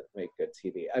doesn't make good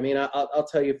TV. I mean, I'll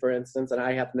tell you, for instance, and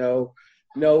I have no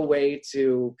way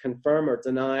to confirm or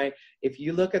deny, if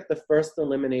you look at the first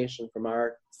elimination from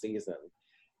our season,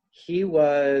 he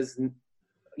was,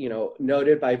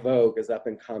 noted by Vogue as up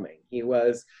and coming. He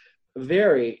was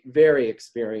very, very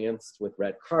experienced with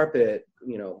red carpet.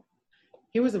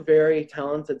 He was a very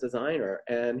talented designer,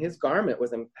 and his garment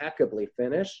was impeccably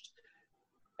finished,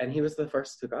 and he was the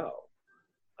first to go.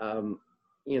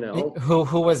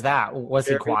 Who was that? Was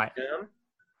he quiet?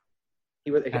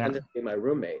 He ended up being my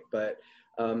roommate, but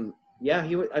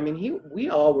we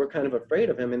all were kind of afraid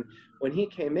of him, and when he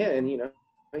came in,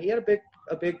 he had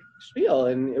a big spiel,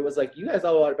 and it was like, you guys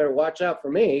all better watch out for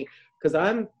me because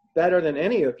I'm better than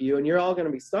any of you, and you're all going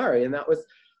to be sorry. And that was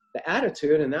the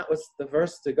attitude, and that was the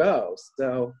first to go.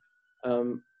 So,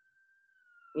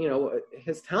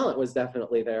 his talent was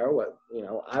definitely there.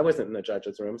 I wasn't in the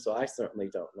judges' room, so I certainly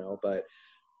don't know, but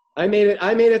I made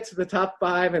it to the top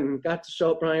 5 and got to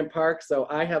show up Bryant Park, so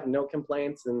I have no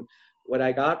complaints. And what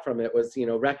I got from it was,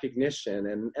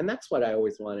 recognition, and that's what I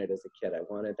always wanted as a kid. I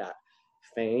wanted that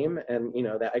fame, and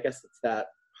that, I guess it's that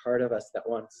part of us that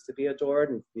wants to be adored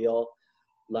and feel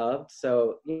loved.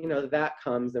 So that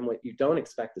comes, and what you don't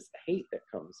expect is the hate that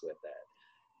comes with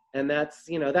it, and that's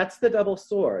the double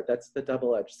sword. That's the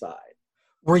double-edged side.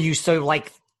 Were you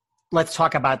let's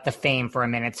talk about the fame for a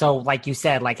minute. So like you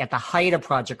said, like at the height of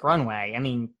Project Runway, I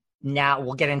mean, now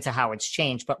we'll get into how it's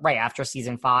changed, but right after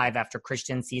season 5, after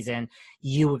Christian's season,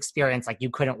 you experienced like you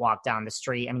couldn't walk down the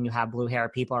street. I mean, you have blue hair,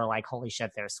 people are like, holy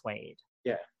shit, they're SUEDE.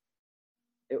 Yeah.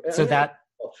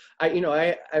 I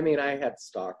had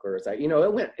stalkers.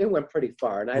 It went pretty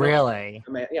far. And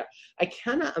I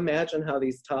cannot imagine how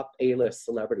these top A-list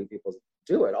celebrity people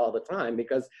do it all the time,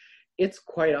 because it's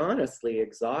quite honestly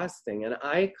exhausting. And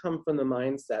I come from the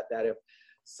mindset that if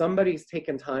somebody's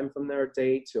taken time from their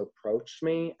day to approach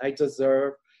me, I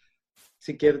deserve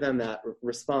to give them that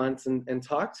response and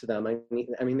talk to them. I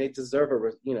mean, they deserve a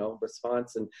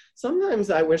response. And sometimes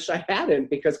I wish I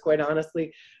hadn't, because quite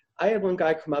honestly, I had one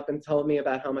guy come up and tell me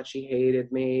about how much he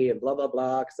hated me and blah, blah,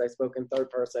 blah, because I spoke in third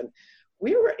person.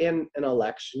 We were in an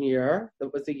election year.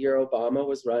 That was the year Obama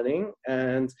was running,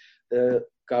 and the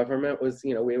government was,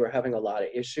 we were having a lot of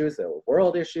issues. There were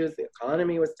world issues. The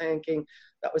economy was tanking.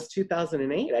 That was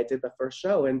 2008. I did the first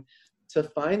show, and to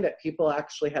find that people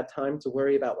actually had time to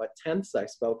worry about what tense I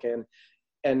spoke in,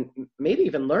 and maybe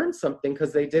even learn something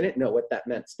because they didn't know what that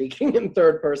meant speaking in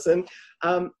third person.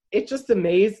 It just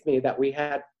amazed me that we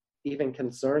had even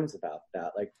concerns about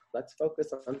that. Like, let's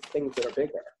focus on things that are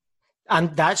bigger.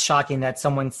 That's shocking that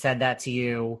someone said that to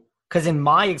you. Because in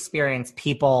my experience,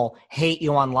 people hate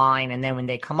you online, and then when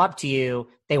they come up to you,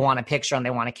 they want a picture and they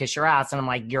want to kiss your ass. And I'm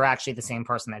like, you're actually the same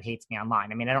person that hates me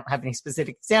online. I mean, I don't have any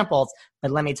specific examples,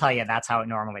 but let me tell you, that's how it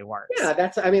normally works. Yeah,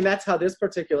 that's how this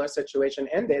particular situation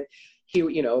ended. He,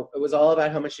 it was all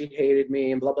about how much he hated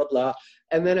me and blah, blah, blah.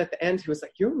 And then at the end, he was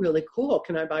like, you're really cool.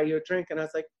 Can I buy you a drink? And I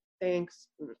was like, thanks,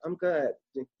 I'm good.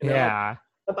 Yeah.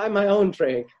 I'll buy my own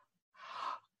drink.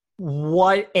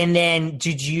 What, and then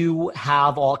did you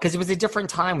have because it was a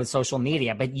different time with social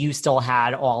media, but you still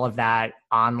had all of that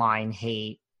online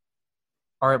hate,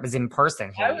 or it was in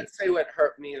person hate? I would say what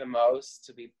hurt me the most,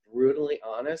 to be brutally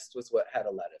honest, was what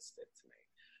Hedda Lettuce did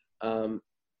to me.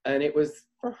 And it was,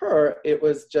 for her, it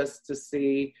was just to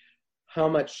see how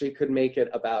much she could make it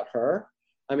about her.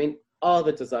 I mean, all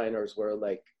the designers were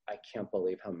like, I can't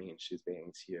believe how mean she's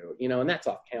being to you, and that's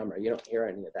off camera. You don't hear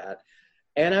any of that.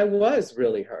 And I was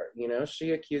really hurt.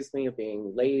 She accused me of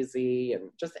being lazy and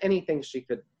just anything she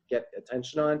could get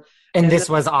attention on. And this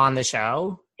was on the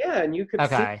show? Yeah, and you could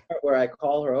see where I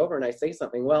call her over and I say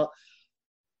something. Well,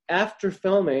 after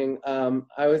filming,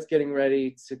 I was getting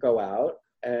ready to go out,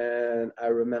 and I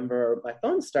remember my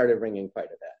phone started ringing quite a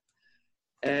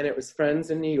bit. And it was friends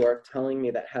in New York telling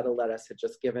me that Hedda Lettuce had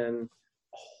just given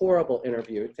horrible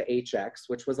interview to HX,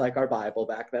 which was like our Bible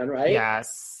back then, right?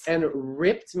 Yes. And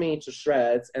ripped me to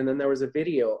shreds. And then there was a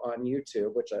video on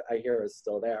YouTube, which I hear is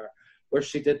still there, where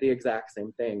she did the exact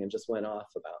same thing and just went off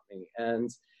about me. And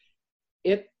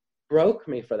it broke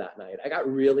me for that night. I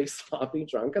got really sloppy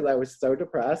drunk because I was so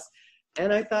depressed.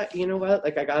 And I thought, you know what,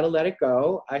 like, I got to let it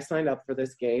go. I signed up for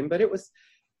this game, but it was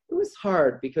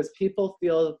hard because people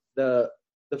feel the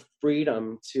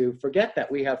freedom to forget that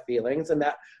we have feelings and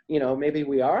that, maybe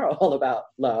we are all about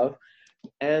love,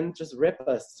 and just rip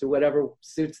us to whatever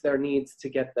suits their needs to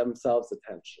get themselves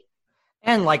attention.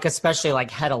 And especially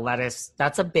Hedda Lettuce,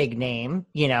 that's a big name,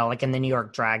 like in the New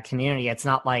York drag community. It's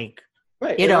not like,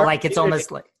 right. It's almost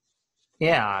like,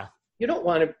 yeah. You don't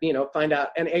want to, find out.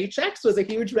 And HX was a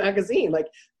huge magazine. Like,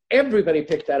 everybody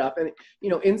picked that up, and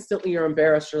instantly you're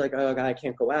embarrassed. You're like, oh God, I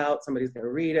can't go out. Somebody's gonna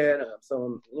read it.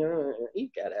 So you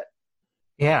get it.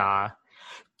 Yeah.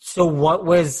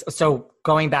 So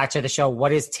going back to the show,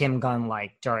 what is Tim Gunn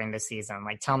like during the season?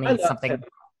 Like, tell me something.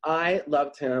 I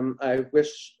loved him. I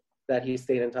wish that he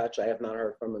stayed in touch. I have not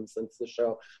heard from him since the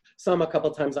show. Saw him a couple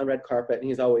times on red carpet, and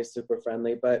he's always super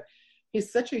friendly. But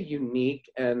he's such a unique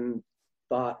and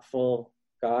thoughtful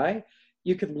guy.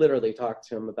 You could literally talk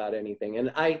to him about anything.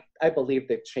 And I believe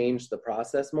they've changed the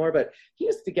process more, but he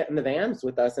used to get in the vans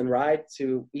with us and ride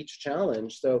to each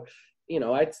challenge. So,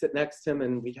 I'd sit next to him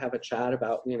and we'd have a chat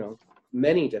about,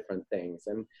 many different things,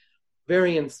 and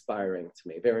very inspiring to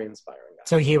me, very inspiring guy.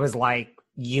 So he was like,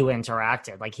 you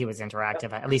interacted, like he was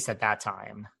interactive, at least at that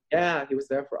time. Yeah, he was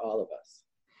there for all of us.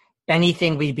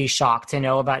 Anything we'd be shocked to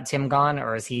know about Tim Gunn,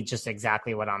 or is he just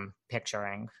exactly what I'm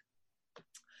picturing?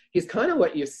 He's kind of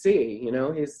what you see,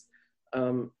 he's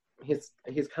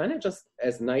kind of just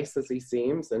as nice as he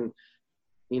seems. And,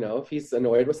 if he's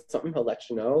annoyed with something, he'll let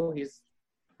you know. He's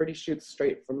pretty shoot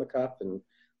straight from the cuff and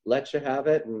let you have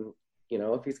it. And,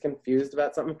 if he's confused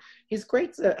about something, he's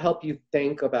great to help you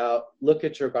look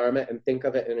at your garment and think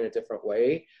of it in a different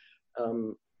way.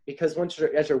 Because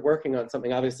as you're working on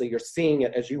something, obviously you're seeing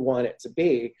it as you want it to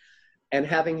be. And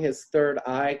having his third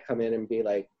eye come in and be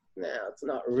like, no, it's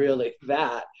not really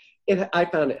that. I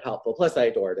found it helpful. Plus, I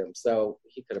adored him, so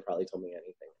he could have probably told me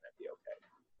anything, and I'd be okay.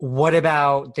 What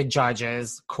about the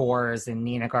judges, Kors and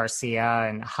Nina Garcia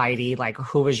and Heidi? Like,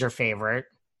 who was your favorite?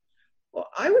 Well,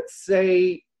 I would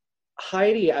say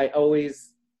Heidi. I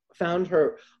always found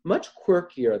her much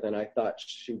quirkier than I thought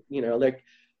she.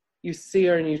 You see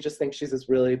her and you just think she's this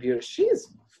really beautiful. She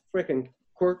is freaking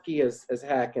quirky as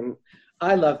heck, and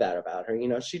I love that about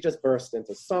her. She just burst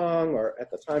into song, or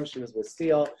at the time she was with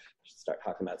Seal, she'd start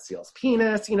talking about Seal's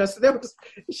penis, so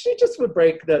she just would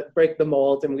break the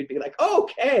mold, and we'd be like,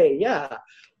 okay, yeah.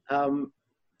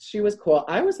 She was cool.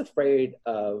 I was afraid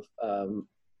of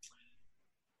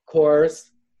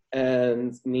Kors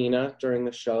and Nina during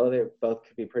the show. They both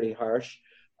could be pretty harsh.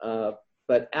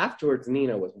 But afterwards,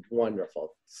 Nina was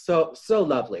wonderful. So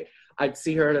lovely. I'd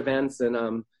see her at events,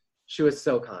 and she was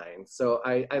so kind. So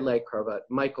I like her, but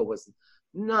Michael was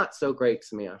not so great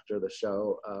to me after the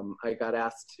show. I got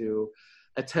asked to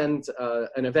attend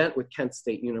an event with Kent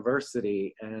State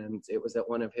University, and it was at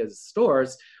one of his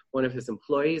stores. One of his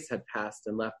employees had passed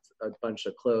and left a bunch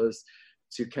of clothes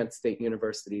to Kent State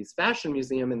University's fashion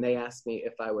museum, and they asked me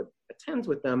if I would attend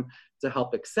with them to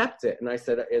help accept it. And I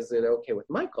said, is it okay with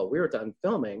Michael? We were done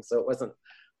filming, so it wasn't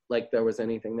like there was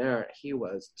anything there. He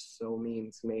was so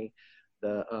mean to me.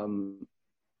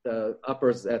 The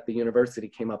uppers at the university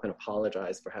came up and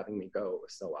apologized for having me go. It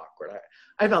was so awkward.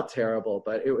 I felt terrible,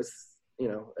 but it was, you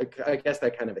know, I guess I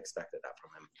kind of expected that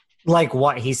from him. Like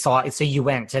what he saw. So you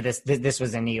went to this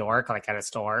was in New York, like at a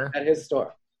store? At his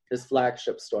store. His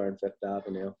flagship store in Fifth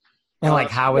Avenue. And like,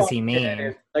 how was he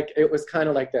mean? Like, it was kind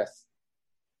of like this.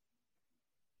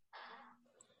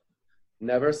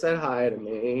 Never said hi to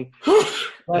me.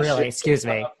 Really? Excuse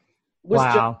me. Was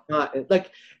wow. Just not,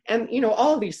 like, and you know,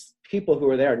 all of these people who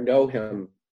were there know him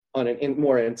on a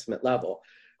more intimate level.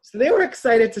 So they were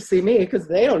excited to see me because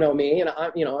they don't know me, and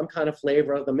I'm kind of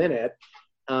flavor of the minute.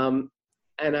 And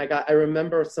I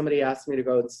remember somebody asked me to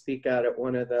go and speak out at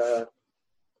one of the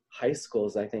high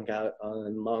schools, I think, out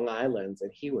on Long Island,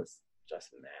 and he was just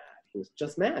mad. He was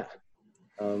just mad.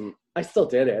 I still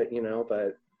did it, you know,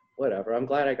 but whatever. I'm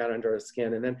glad I got under his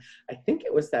skin. And then I think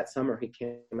it was that summer he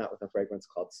came out with a fragrance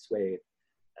called SUEDE.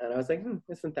 And I was like,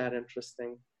 isn't that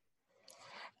interesting?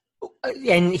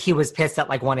 And he was pissed that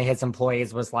like one of his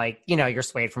employees was like, you know, you're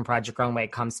SUEDE from Project Runway,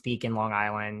 come speak in Long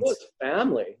Island. It was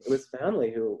family. It was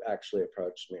family who actually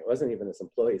approached me. It wasn't even his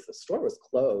employees. The store was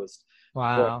closed.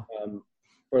 Wow.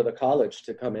 For the college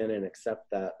to come in and accept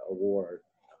that award.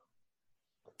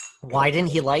 Why didn't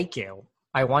he like you?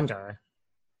 I wonder.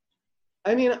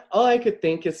 I mean, all I could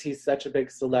think is he's such a big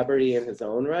celebrity in his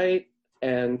own right,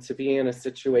 and to be in a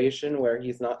situation where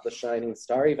he's not the shining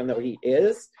star, even though he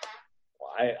is,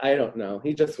 well, I don't know.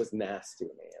 He just was nasty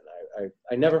to me, and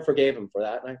I never forgave him for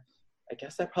that, and I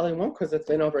guess I probably won't because it's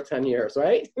been over 10 years,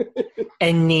 right?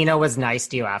 And Nina was nice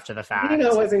to you after the fact.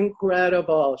 Nina was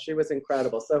incredible. She was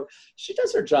incredible. So she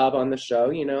does her job on the show,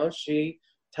 you know. She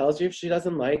tells you if she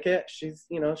doesn't like it. She's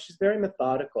very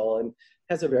methodical and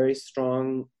has a very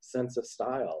strong sense of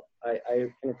style. I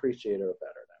can appreciate her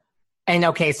better now. And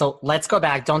okay, so let's go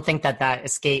back. Don't think that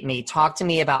escaped me. Talk to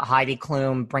me about Heidi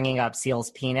Klum bringing up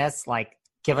Seal's penis. Like,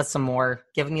 give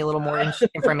me a little more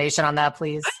information on that,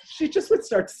 please. She just would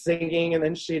start singing, and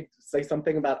then she'd say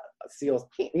something about Seal's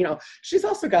penis. You know, she's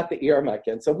also got the ear mic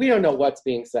in, so we don't know what's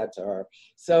being said to her.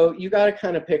 So you got to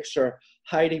kind of picture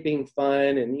Heidi being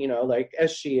fun and, you know, like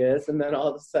as she is, and then all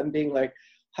of a sudden being like,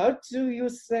 how do you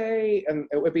say, and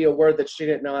it would be a word that she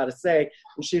didn't know how to say,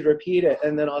 and she'd repeat it,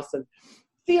 and then all of a sudden,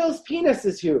 Theo's penis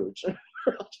is huge.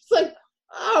 Just like,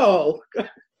 oh,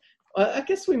 well, I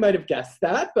guess we might have guessed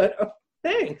that, but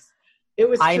thanks. It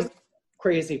was just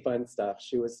crazy fun stuff.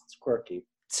 She was quirky.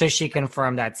 So she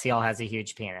confirmed that Seal has a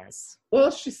huge penis.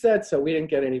 Well, she said so. We didn't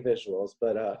get any visuals,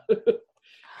 but...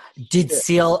 Did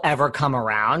Seal ever come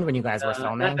around when you guys were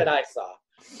filming? Not that I saw.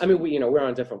 I mean, we're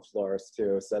on different floors,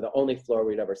 too. So the only floor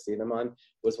we'd ever see them on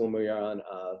was when we were on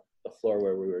the floor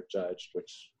where we were judged,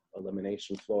 which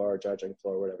elimination floor, judging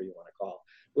floor, whatever you want to call,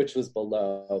 which was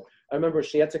below. I remember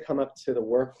she had to come up to the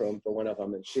workroom for one of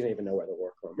them, and she didn't even know where the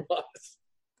workroom was.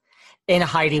 And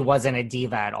Heidi wasn't a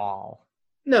diva at all.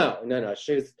 No.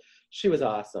 She was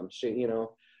awesome. She, you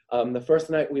know, the first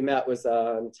night we met was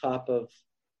on top of,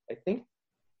 I think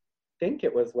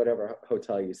it was whatever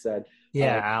hotel you said.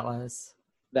 Yeah, Atlas.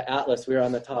 The Atlas. We were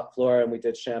on the top floor and we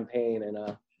did champagne, and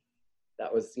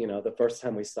that was, you know, the first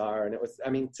time we saw her. And it was, I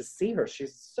mean, to see her,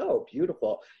 she's so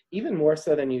beautiful, even more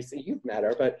so than you've met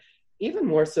her, but even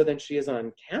more so than she is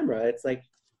on camera. It's like,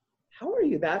 how are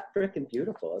you that freaking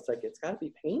beautiful? It's like, it's got to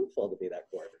be painful to be that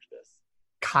gorgeous.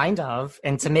 Kind of.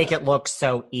 And to make it look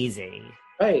so easy.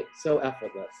 Right. So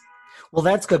effortless. Well,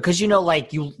 that's good. Because, you know,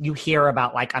 like you hear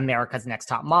about like America's Next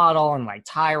Top Model and like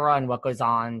Tyra and what goes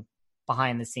on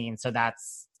behind the scenes. So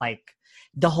that's like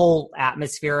the whole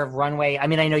atmosphere of Runway. I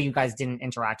mean, I know you guys didn't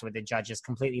interact with the judges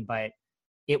completely, but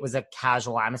it was a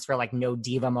casual atmosphere, like no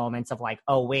diva moments of like,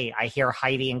 oh, wait, I hear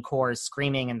Heidi and Kors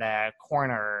screaming in the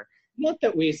corner. Not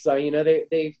that we saw, you know,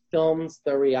 they filmed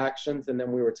the reactions and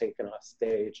then we were taken off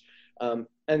stage.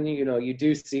 And, you know, you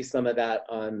do see some of that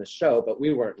on the show, but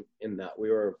we weren't in that. We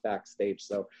were backstage.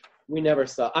 So I never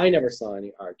saw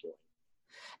any arguing.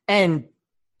 And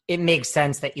it makes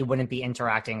sense that you wouldn't be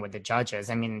interacting with the judges.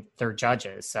 I mean, they're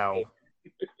judges, so.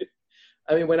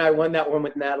 I mean, when I won that one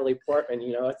with Natalie Portman,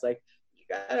 you know, it's like, you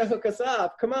gotta hook us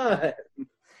up, come on.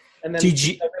 And then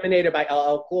eliminated by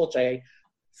LL Cool J.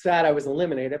 Sad I was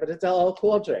eliminated, but it's LL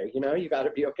Cool J, you know, you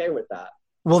gotta be okay with that.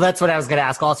 Well, that's what I was going to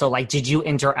ask also. Like, did you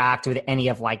interact with any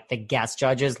of like the guest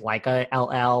judges, like a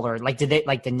LL, or like, did they,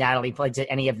 like the Natalie, like, did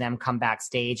any of them come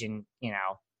backstage and,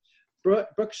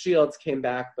 Brooke Shields came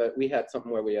back, but we had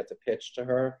something where we had to pitch to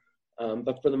her.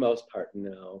 But for the most part,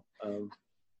 no.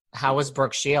 how was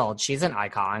Brooke Shields? She's an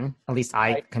icon, at least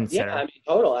I consider. Yeah, I mean,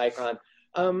 total icon.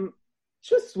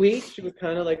 She was sweet. She was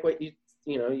kind of like what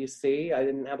you see. I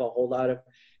didn't have a whole lot of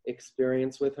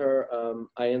experience with her.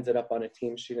 I ended up on a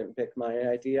team. She didn't pick my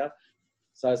idea.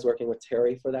 So I was working with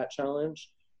Terry for that challenge.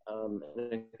 And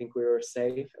I think we were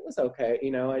safe. It was okay.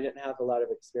 I didn't have a lot of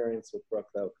experience with Brooke,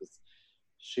 though, because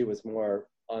she was more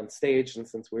on stage. And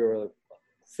since we were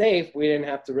safe, we didn't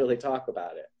have to really talk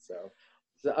about it. So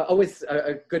always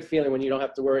a good feeling when you don't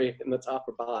have to worry in the top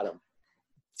or bottom.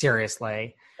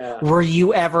 Seriously. Were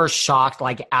you ever shocked,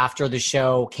 like, after the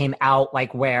show came out,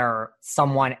 like, where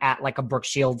someone at, like, a Brooke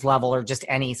Shields level or just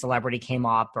any celebrity came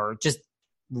up or just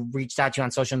reached out to you on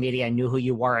social media and knew who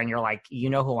you were and you're like, you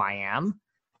know who I am?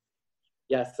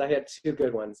 Yes, I had two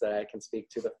good ones that I can speak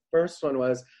to. The first one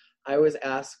was I was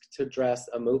asked to dress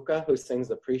Amuka, who sings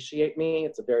Appreciate Me.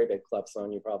 It's a very big club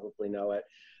song. You probably know it,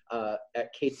 at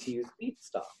KTU's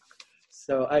Beatstock.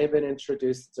 So I had been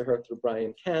introduced to her through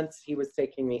Brian Kent. He was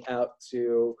taking me out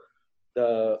to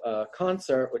the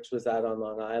concert, which was out on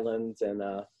Long Island. And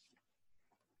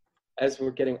as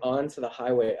we're getting onto the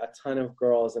highway, a ton of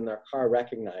girls in their car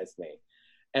recognized me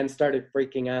and started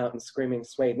freaking out and screaming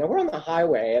SUEDE. Now we're on the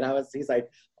highway, and he's like,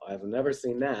 oh, I've never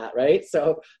seen that, right?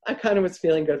 So I kind of was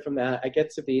feeling good from that. I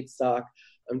get to Beatstock.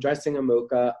 I'm dressing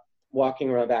Amuka, walking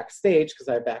around backstage because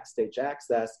I have backstage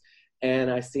access, and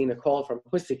I see Nicole from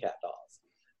Pussycat Dolls.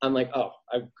 I'm like, oh,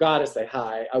 I've got to say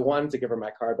hi. I wanted to give her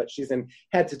my card, but she's in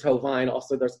head-to-toe vinyl,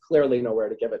 so there's clearly nowhere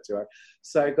to give it to her.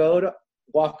 So I go to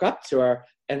walk up to her,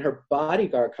 and her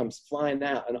bodyguard comes flying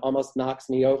out and almost knocks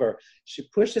me over. She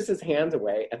pushes his hand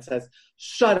away and says,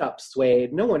 shut up,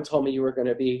 SUEDE. No one told me you were going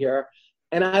to be here.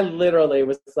 And I literally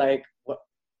was like, what?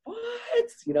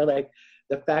 Like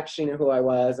the fact she knew who I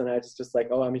was, and I was just like,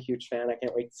 oh, I'm a huge fan. I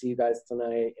can't wait to see you guys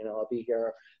tonight. I'll be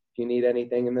here if you need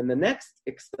anything. And then the next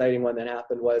exciting one that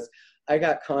happened was I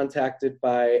got contacted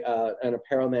by an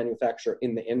apparel manufacturer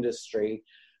in the industry,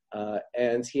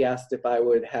 and he asked if I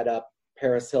would head up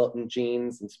Paris Hilton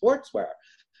jeans and sportswear.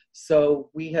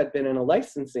 So we had been in a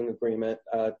licensing agreement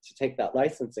to take that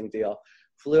licensing deal,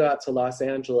 flew out to Los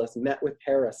Angeles, met with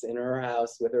Paris in her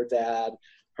house with her dad,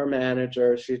 her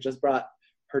manager. She just brought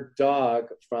her dog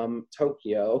from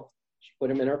Tokyo. She put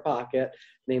him in her pocket,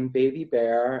 named Baby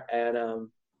Bear, and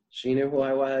she knew who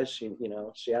I was.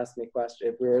 She asked me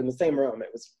questions. We were in the same room. It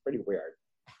was pretty weird.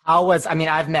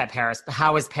 I've met Paris, but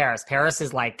how is Paris? Paris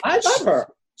is like, I love her.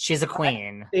 She's a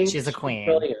queen. She's a queen.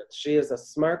 Brilliant. She is a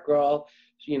smart girl.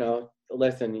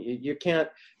 Listen, you can't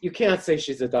say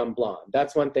she's a dumb blonde.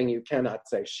 That's one thing you cannot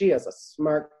say. She is a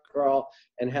smart girl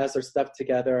and has her stuff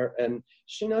together, and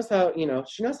she knows how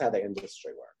the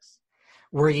industry works.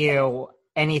 Were you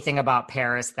anything about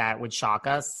Paris that would shock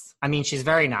us? I mean, she's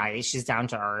very nice. She's down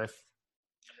to earth.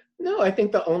 No, I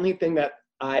think the only thing that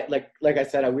I like I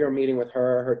said, we were meeting with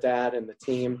her dad, and the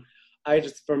team.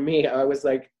 For me, I was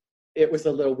like, it was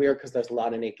a little weird because there's a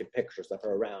lot of naked pictures of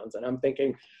her around. And I'm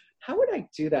thinking, how would I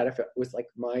do that if it was like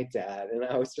my dad? And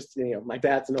I was just, my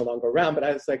dad's no longer around, but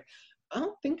I was like, I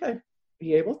don't think I'd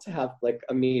be able to have like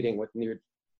a meeting with nude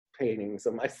paintings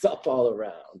of myself all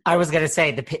around. I was going to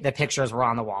say the pictures were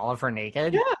on the wall of her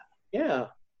naked. Yeah.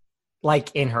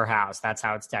 Like in her house. That's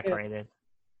how it's decorated.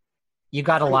 Yeah. You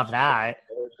got to love that.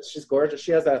 She's gorgeous.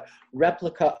 She has a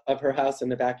replica of her house in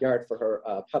the backyard for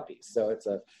her puppies. So it's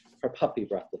her puppy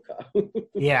replica.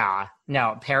 Yeah.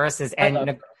 No, Paris is,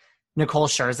 and Nicole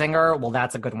Scherzinger, well,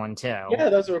 that's a good one too. Yeah,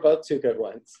 those were both two good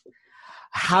ones.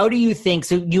 How do you think,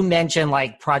 so you mentioned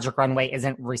like Project Runway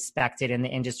isn't respected in the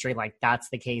industry, like that's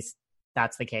the case?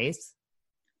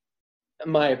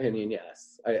 In my opinion,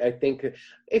 yes. I think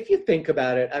if you think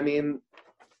about it, I mean,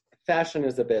 fashion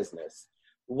is a business.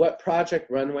 What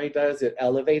Project Runway does, it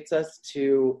elevates us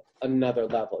to another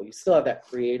level. You still have that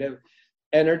creative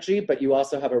energy, but you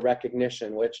also have a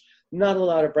recognition, which not a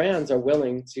lot of brands are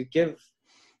willing to give,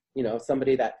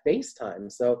 somebody that face time.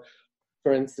 So,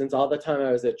 for instance, all the time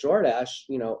I was at Jordache,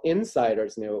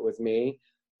 insiders knew it was me,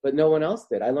 but no one else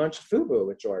did. I launched FUBU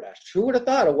with Jordache. Who would have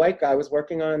thought a white guy was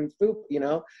working on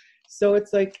FUBU, So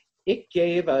it's like, it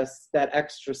gave us that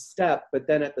extra step, but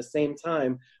then at the same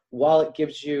time, while it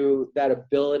gives you that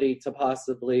ability to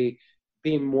possibly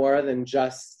be more than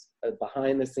just a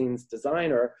behind-the-scenes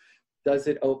designer, does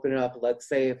it open up, let's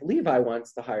say, if Levi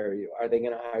wants to hire you, are they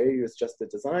going to hire you as just a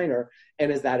designer?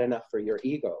 And is that enough for your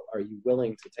ego? Are you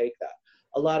willing to take that?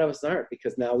 a lot of us aren't,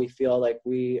 because now we feel like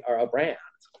we are a brand.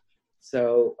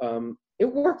 So it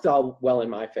worked all well in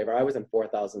my favor. I was in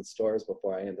 4,000 stores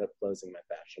before I ended up closing my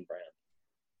fashion brand.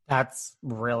 That's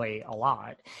really a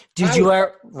lot. Did you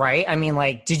ever, right? I mean,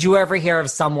 like, did you ever hear of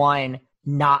someone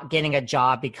not getting a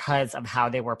job because of how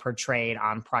they were portrayed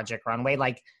on Project Runway?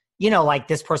 Like, you know, like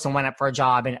this person went up for a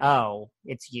job and, oh,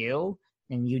 it's you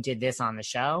and you did this on the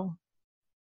show?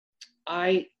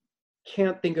 I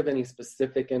can't think of any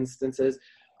specific instances.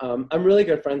 I'm really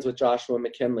good friends with Joshua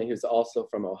McKinley, who's also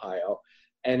from Ohio.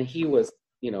 And he was,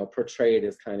 you know, portrayed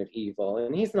as kind of evil.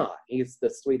 And he's not. He's the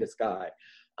sweetest guy.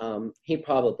 He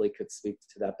probably could speak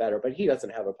to that better, but he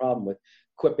doesn't have a problem with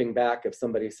quipping back if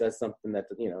somebody says something that,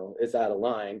 you know, is out of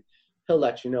line. He'll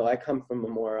let you know. I come from a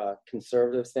more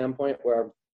conservative standpoint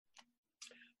where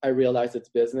I realize it's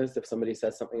business. If somebody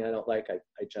says something I don't like,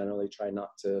 I generally try not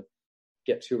to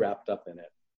get too wrapped up in it.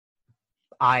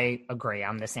 I agree.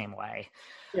 I'm the same way.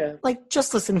 Yeah. Like,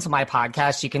 just listen to my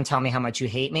podcast. You can tell me how much you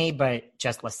hate me, but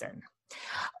just listen.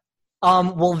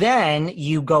 Well, then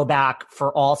you go back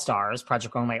for All Stars,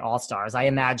 Project Runway All Stars. I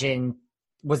imagine,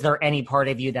 was there any part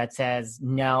of you that says,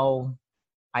 no,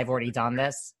 I've already done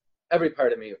this? Every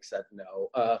part of me said no.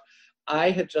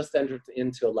 I had just entered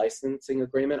into a licensing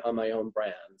agreement on my own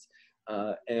brands.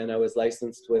 And I was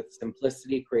licensed with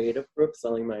Simplicity Creative Group,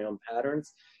 selling my own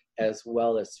patterns, as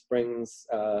well as Springs,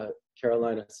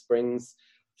 Carolina Springs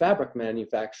fabric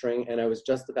manufacturing. And I was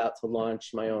just about to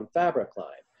launch my own fabric line.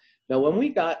 Now, when we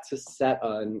got to set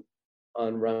on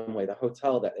Runway, the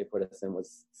hotel that they put us in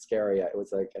was scary. It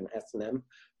was like an S&M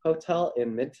hotel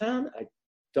in Midtown.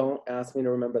 Don't ask me to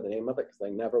remember the name of it because I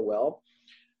never will.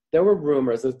 There were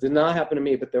rumors, this did not happen to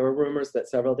me, but there were rumors that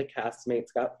several of the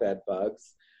castmates got bed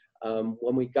bugs.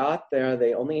 When we got there,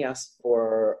 they only asked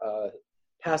for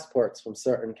passports from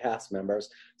certain cast members.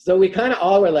 So we kind of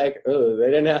all were like, oh, they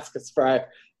didn't ask us for a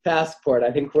passport.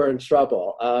 I think we're in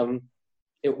trouble.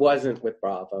 It wasn't with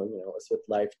Bravo, you know, it was with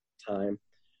Lifetime.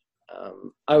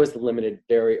 I was limited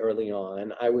very early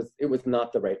on. It was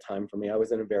not the right time for me. I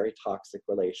was in a very toxic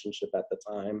relationship at the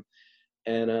time.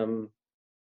 And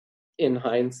in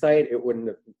hindsight,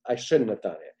 I shouldn't have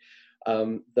done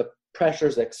it. The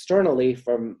pressures externally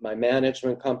from my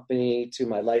management company to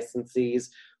my licensees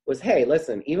was, hey,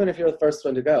 listen, even if you're the first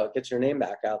one to go, get your name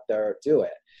back out there, do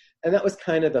it. And that was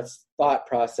kind of the thought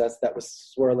process that was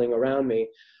swirling around me.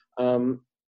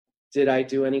 Did I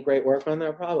do any great work on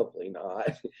there? Probably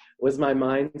not. Was my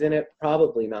mind in it?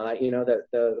 Probably not. You know,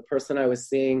 the person I was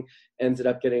seeing ended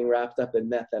up getting wrapped up in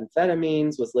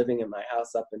methamphetamines, was living in my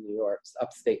house up in New York,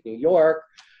 upstate New York.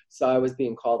 So I was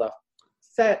being called off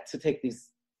set to take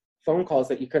these phone calls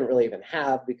that you couldn't really even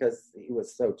have because he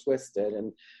was so twisted.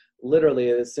 And literally,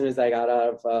 as soon as I got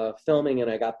out of filming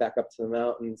and I got back up to the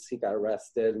mountains, he got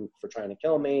arrested for trying to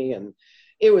kill me. And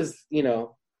it was, you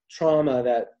know, trauma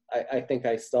that I think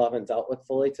I still haven't dealt with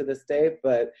fully to this day,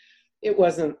 but it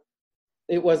wasn't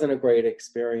a great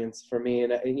experience for me.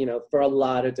 And, you know, for a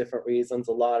lot of different reasons,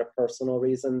 a lot of personal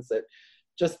reasons, that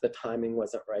just the timing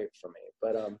wasn't right for me.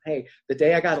 But hey, the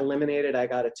day I got eliminated, I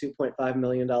got a $2.5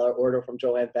 million order from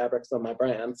Joanne Fabrics on my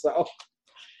brand. So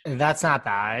that's not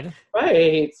bad.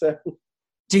 Right. So,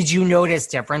 did you notice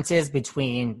differences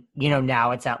between, you know,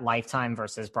 now it's at Lifetime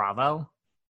versus Bravo?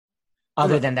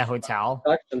 Other than the hotel?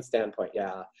 Production standpoint,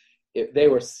 yeah. They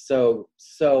were so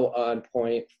on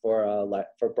point for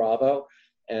Bravo,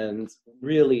 and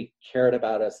really cared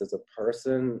about us as a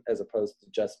person, as opposed to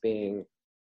just being,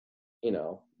 you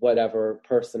know, whatever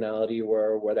personality you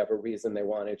were, whatever reason they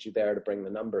wanted you there to bring the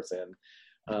numbers in.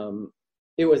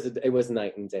 It was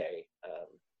night and day,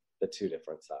 the two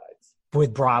different sides.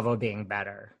 With Bravo being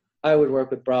better. I would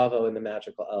work with Bravo and the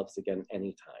Magical Elves again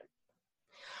anytime.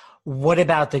 What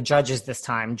about the judges this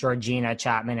time? Georgina,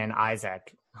 Chapman, and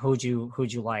Isaac. Who'd you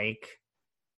like?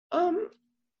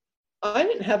 I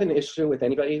didn't have an issue with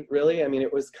anybody, really. I mean,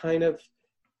 it was kind of,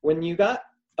 when you got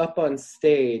up on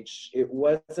stage, it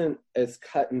wasn't as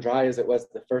cut and dry as it was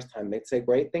the first time. They'd say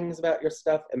great things about your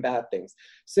stuff and bad things.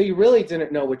 So you really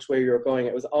didn't know which way you were going.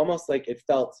 It was almost like, it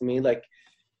felt to me like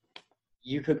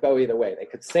you could go either way. They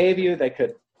could save you, they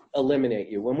could eliminate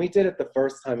you. When we did it the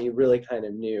first time, you really kind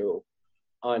of knew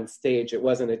on stage. It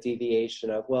wasn't a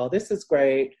deviation of, well, this is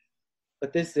great,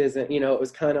 but this isn't, you know. It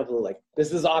was kind of like,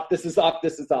 this is off, this is off,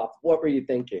 this is off. What were you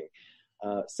thinking?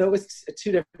 So it was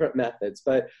two different methods,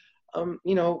 but,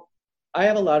 you know, I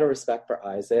have a lot of respect for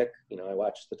Isaac. You know, I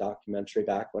watched the documentary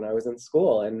back when I was in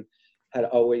school and had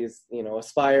always, you know,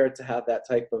 aspired to have that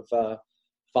type of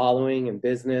following and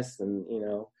business. And, you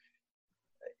know,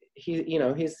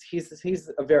 he's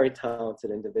a very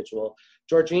talented individual.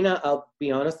 Georgina, I'll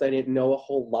be honest, I didn't know a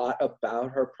whole lot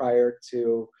about her prior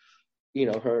to,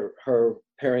 her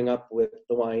pairing up with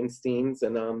the Weinsteins,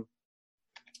 and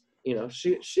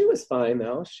she was fine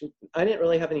though. I didn't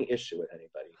really have any issue with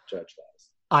anybody judge-wise.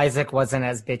 Isaac wasn't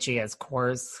as bitchy as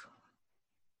Kors.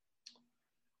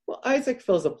 Well, Isaac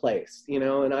fills a place,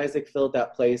 and Isaac filled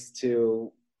that place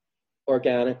to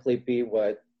organically be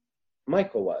what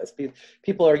Michael was.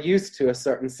 People are used to a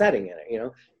certain setting in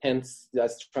it, hence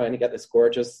us trying to get this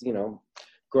gorgeous,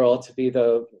 girl to be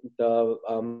the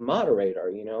moderator,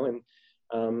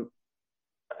 and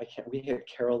we had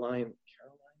Carolina,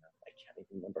 I can't even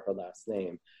remember her last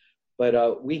name,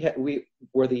 but we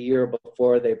were the year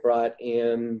before they brought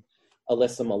in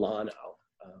Alyssa Milano,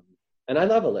 and I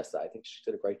love Alyssa. I think she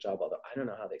did a great job, although I don't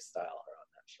know how they style her on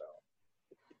that show.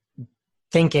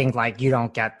 Thinking like you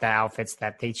don't get the outfits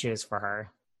that they choose for her.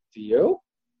 Do you?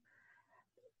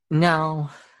 No.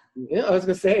 Yeah, I was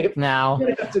gonna say. No. We're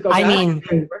gonna have to go back.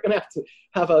 We're gonna have to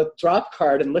have a drop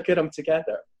card and look at them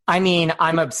together. I mean,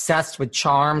 I'm obsessed with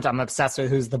Charmed. I'm obsessed with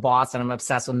Who's the Boss, and I'm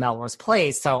obsessed with Melrose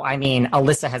Place. So, I mean,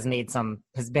 Alyssa has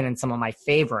been in some of my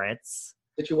favorites.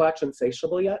 Did you watch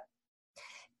Insatiable yet?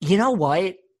 You know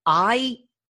what?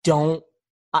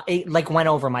 It went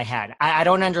over my head. I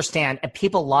don't understand.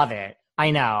 People love it. I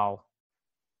know.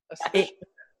 The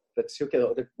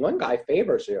one guy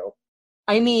favors you.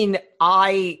 I mean,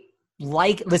 I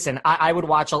would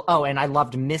watch, and I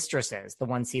loved Mistresses, the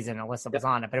one season Alyssa was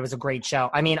on it, but it was a great show.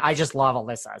 I mean, I just love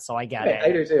Alyssa, so I get it.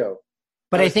 I do too.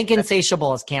 But I think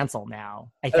Insatiable is canceled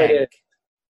now, I think.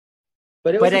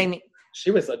 She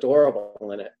was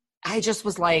adorable in it. I just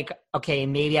was like, okay,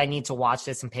 maybe I need to watch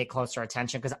this and pay closer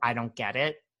attention because I don't get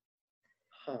it.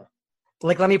 Huh.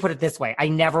 Like, let me put it this way. I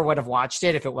never would have watched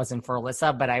it if it wasn't for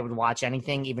Alyssa, but I would watch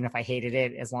anything, even if I hated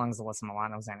it, as long as Alyssa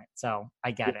Milano's in it. So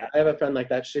I get it. I have a friend like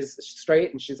that. She's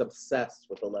straight and she's obsessed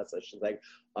with Alyssa. She's like,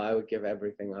 I would give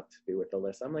everything up to be with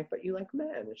Alyssa. I'm like, but you like men.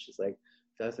 And she's like,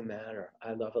 doesn't matter.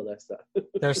 I love Alyssa.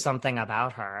 There's something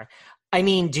about her. I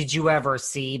mean, did you ever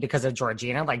see, because of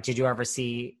Georgina, did you ever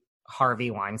see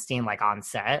Harvey Weinstein, on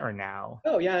set or no?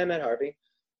 Oh, yeah, I met Harvey.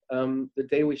 The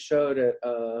day we showed at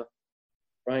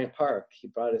Bryant Park, he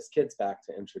brought his kids back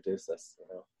to introduce us,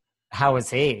 How was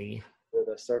he? To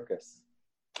the circus.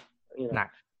 Nah.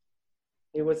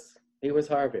 He was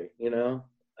Harvey,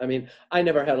 I mean, I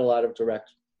never had a lot of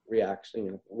direct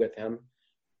reaction with him,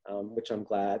 which I'm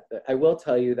glad. But I will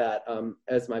tell you that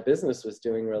as my business was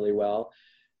doing really well,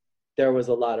 there was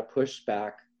a lot of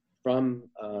pushback from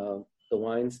the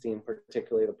Weinstein,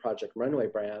 particularly the Project Runway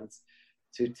brands,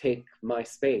 to take my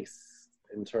space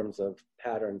in terms of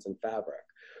patterns and fabric,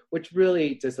 which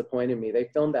really disappointed me. They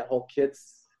filmed that whole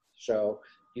kids show,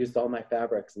 used all my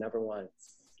fabrics, never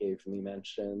once gave me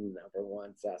mention, never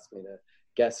once asked me to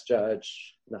guest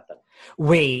judge, nothing.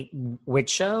 Wait, which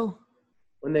show?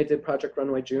 When they did Project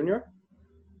Runway Junior.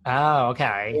 Oh,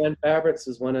 okay. And Fabrics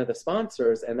was one of the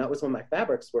sponsors, and that was when my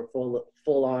fabrics were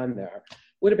full on there.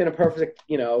 Would have been a perfect,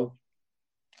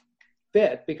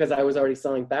 fit, because I was already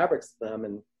selling fabrics to them,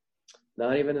 and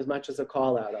not even as much as a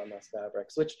call out on those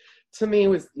fabrics, which to me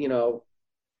was,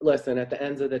 listen, at the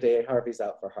end of the day, Harvey's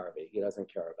out for Harvey. He doesn't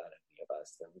care about any of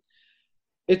us. And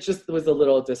it just was a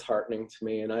little disheartening to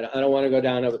me. And I don't want to go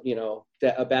down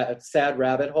a sad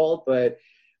rabbit hole, but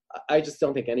I just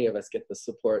don't think any of us get the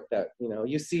support that,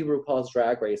 you see RuPaul's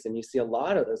Drag Race, and you see a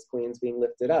lot of those queens being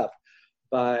lifted up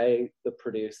by the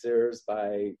producers,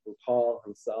 by RuPaul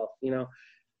himself,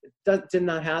 It did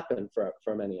not happen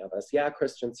for many of us. Yeah,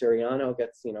 Christian Siriano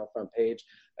gets, front page.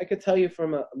 I could tell you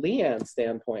from a Leanne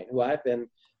standpoint, who I've been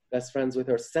best friends with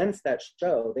her since that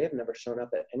show, they have never shown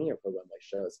up at any of her runway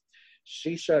shows.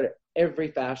 She showed it every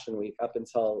fashion week up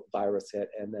until virus hit,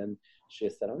 and then she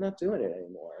has said, I'm not doing it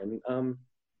anymore. And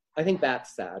I think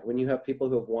that's sad when you have people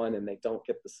who have won and they don't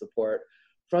get the support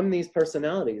from these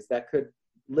personalities that could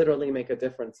literally make a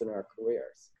difference in our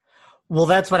careers. Well,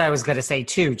 that's what I was going to say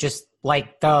too. Just what's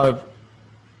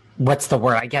the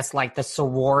word? I guess the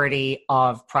sorority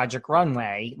of Project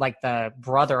Runway, the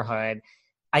brotherhood.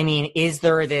 I mean, is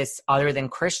there this, other than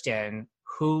Christian,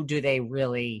 who do they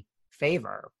really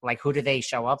favor? Who do they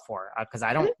show up for? Because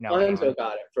I don't know. Ando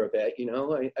got it for a bit,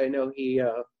 I know he...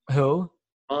 Who?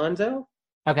 Ando?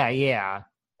 Okay, yeah.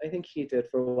 I think he did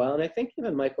for a while. And I think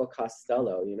even Michael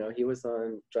Costello, he was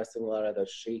on dressing a lot of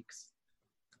those sheiks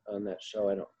on that show.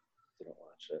 I didn't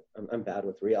watch it. I'm bad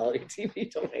with reality TV.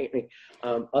 Don't hate me.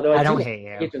 Although I don't hate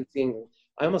you.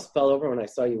 I almost fell over when I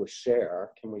saw you with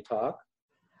Cher. Can we talk?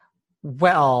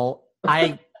 Well,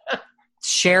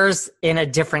 Cher's in a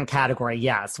different category.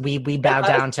 Yes, we bow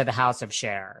down to the house of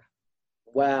Cher.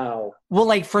 Wow. Well,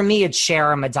 like for me, it's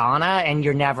Cher and Madonna, and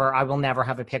I will never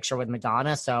have a picture with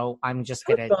Madonna, so I'm just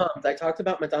I was gonna. bummed. I talked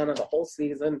about Madonna the whole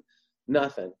season.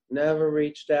 Nothing. Never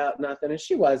reached out, nothing. And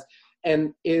she was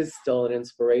and is still an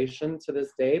inspiration to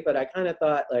this day, but I kind of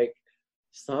thought like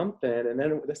something. And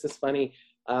then this is funny.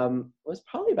 It was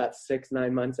probably about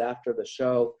 6-9 months after the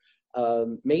show.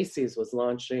 Macy's was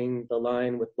launching the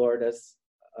line with Lourdes.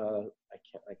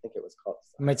 I think it was called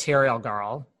Material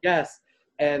Girl. Yes.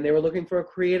 And they were looking for a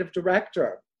creative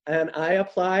director. And I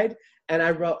applied and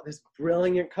I wrote this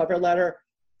brilliant cover letter.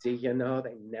 Do you know,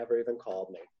 they never even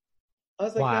called me. I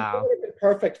was like, wow. That would have been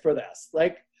perfect for this.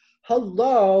 Like,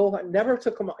 hello, I never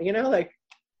took them, like.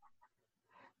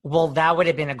 Well, that would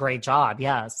have been a great job,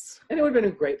 yes. And it would have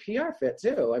been a great PR fit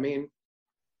too. I mean,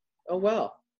 oh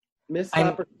well. Missed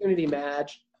opportunity,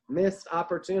 Madge. Missed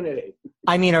opportunity.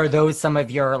 I mean, are those some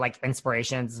of your like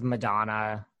inspirations,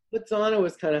 Madonna? Madonna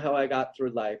was kind of how I got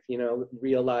through life,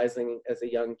 realizing as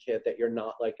a young kid that you're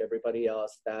not like everybody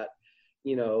else, that,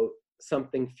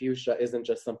 something fuchsia isn't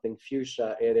just something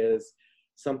fuchsia. It is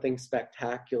something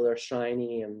spectacular,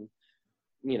 shiny, and,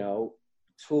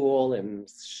 Tool and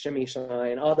Shimmy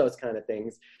Shine, all those kind of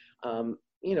things.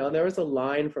 There was a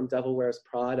line from Devil Wears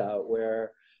Prada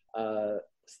where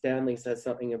Stanley says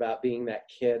something about being that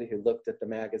kid who looked at the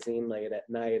magazine late at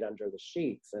night under the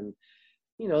sheets. And,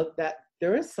 that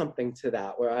there is something to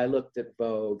that, where I looked at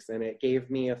Vogues and it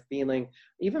gave me a feeling,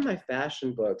 even my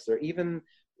fashion books, or even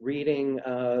reading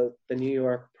the New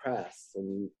York Press,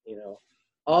 and,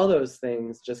 all those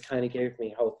things just kind of gave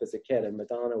me hope as a kid. And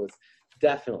Madonna was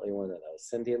definitely one of those.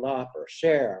 Cyndi Lauper,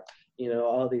 Cher,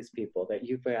 all these people that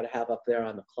you've got to have up there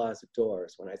on the closet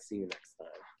doors when I see you next time.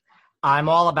 I'm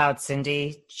all about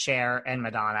Cyndi, Cher, and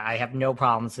Madonna. I have no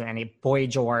problems with any. Boy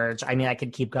George. I mean, I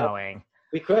could keep going.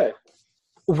 We could.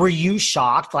 Were you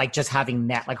shocked, like, just having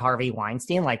met, like, Harvey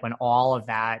Weinstein, like, when all of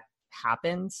that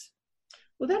happened?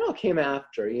 Well, that all came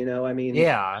after, I mean.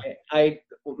 Yeah.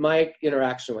 My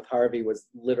interaction with Harvey was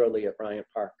literally at Bryant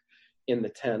Park in the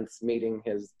tents, meeting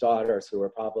his daughters, who were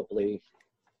probably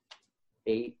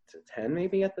 8 to 10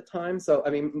 maybe at the time. So,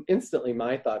 I mean, instantly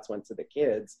my thoughts went to the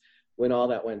kids when all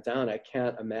that went down. I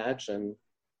can't imagine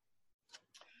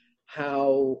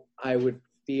how I would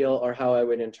feel or how I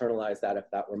would internalize that if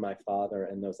that were my father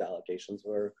and those allegations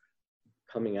were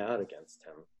coming out against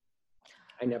him.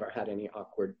 I never had any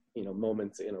awkward,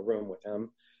 moments in a room with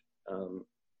him.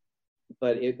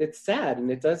 But it's sad,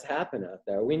 and it does happen out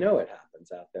there. We know it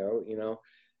happens out there,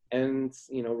 And,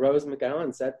 Rose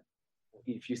McGowan said,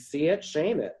 if you see it,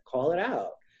 shame it, call it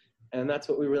out. And that's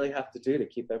what we really have to do to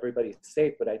keep everybody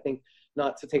safe. But I think,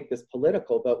 not to take this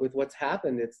political, but with what's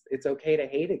happened, it's okay to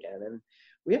hate again. And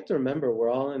we have to remember we're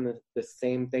all in the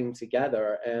same thing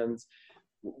together, and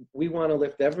we want to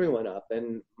lift everyone up.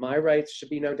 And my rights should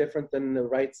be no different than the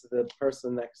rights of the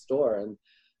person next door. And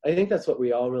I think that's what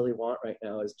we all really want right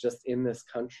now, is just in this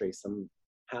country, some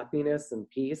happiness and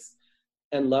peace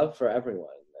and love for everyone.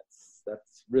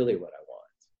 That's really what I want.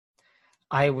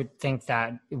 I would think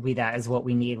that is what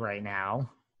we need right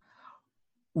now.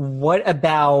 What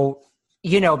about,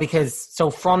 because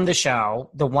so from the show,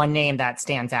 the one name that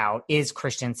stands out is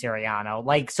Christian Siriano.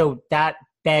 Like, so that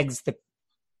begs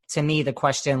to me the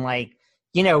question, like,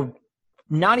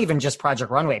 not even just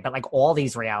Project Runway, but like all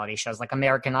these reality shows, like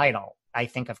American Idol. I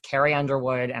think of Carrie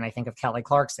Underwood and I think of Kelly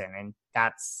Clarkson, and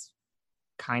that's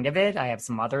kind of it. I have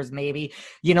some others maybe.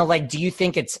 Do you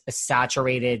think it's a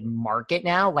saturated market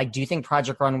now? Like, do you think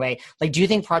Project Runway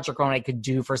could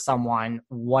do for someone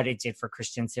what it did for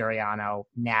Christian Siriano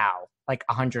now, like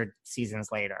 100 seasons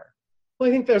later? Well,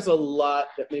 I think there's a lot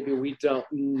that maybe we don't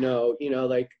know.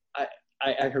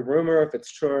 I heard rumor, if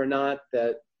it's true or not,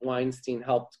 that Weinstein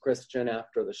helped Christian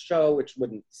after the show, which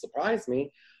wouldn't surprise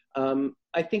me.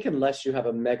 I think unless you have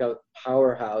a mega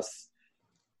powerhouse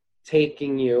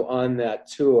taking you on that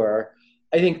tour,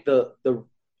 I think the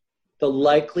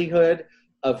likelihood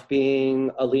of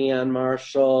being a Leanne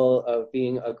Marshall, of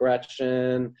being a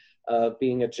Gretchen, of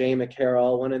being a Jay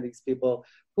McCarroll, one of these people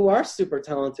who are super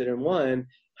talented and won,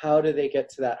 how do they get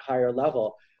to that higher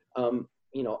level?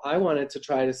 I wanted to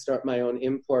try to start my own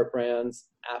import brands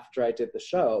after I did the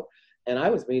show. And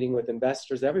I was meeting with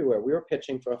investors everywhere. We were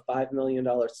pitching for a $5 million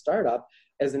startup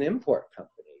as an import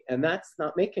company. And that's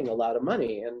not making a lot of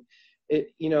money. And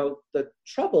the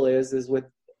trouble is with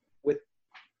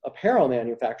apparel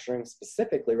manufacturing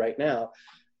specifically right now,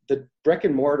 the brick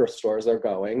and mortar stores are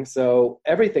going. So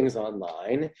everything's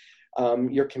online.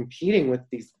 You're competing with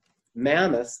these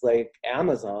mammoths like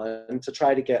Amazon to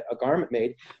try to get a garment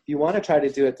made. If you want to try to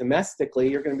do it domestically,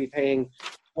 you're going to be paying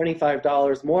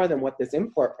 $25 more than what this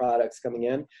import product's coming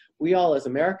in, we all as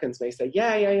Americans may say,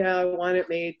 yeah, I want it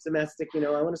made domestic, I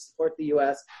want to support the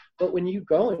US. But when you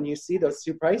go and you see those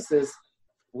two prices,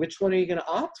 which one are you going to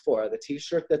opt for? The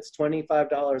t-shirt that's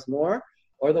 $25 more,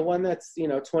 or the one that's,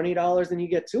 $20 and you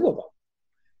get two of them?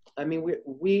 I mean,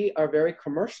 we are very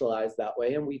commercialized that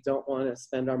way, and we don't want to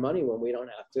spend our money when we don't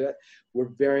have to. We're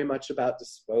very much about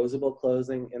disposable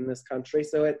clothing in this country.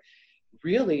 So it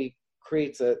really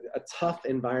creates a tough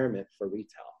environment for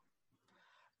retail.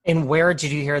 And where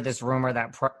did you hear this rumor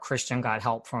that Christian got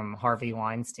help from Harvey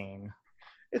Weinstein?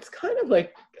 It's kind of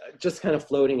like just kind of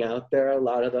floating out there. A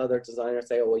lot of the other designers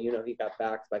say, oh, well, he got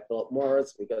backed by Philip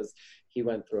Morris because he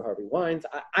went through Harvey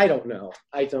Weinstein. I don't know.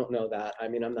 I don't know that. I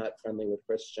mean, I'm not friendly with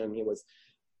Christian. He was,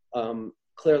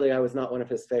 clearly I was not one of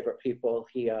his favorite people.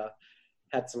 He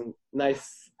had some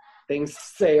nice things to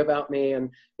say about me, and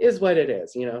is what it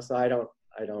is, so I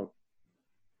don't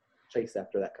chase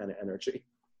after that kind of energy.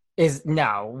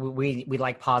 We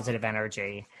like positive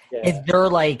energy. Yeah. Is there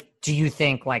do you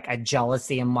think a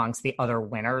jealousy amongst the other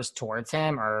winners towards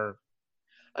him, or?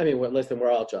 I mean, listen,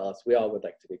 we're all jealous. We all would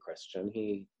like to be Christian.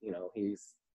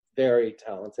 He's very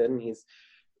talented, and he's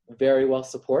very well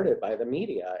supported by the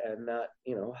media, and that,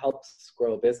 helps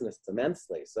grow a business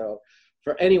immensely. So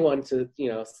for anyone to,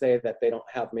 say that they don't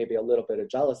have maybe a little bit of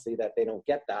jealousy, that they don't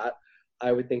get that,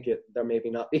 I would think they're maybe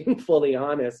not being fully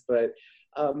honest, but,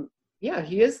 yeah,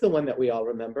 he is the one that we all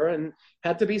remember, and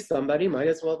had to be somebody, might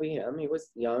as well be him. He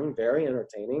was young, very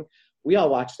entertaining. We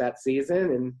all watched that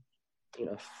season,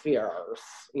 and, fierce,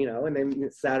 and then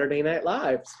Saturday Night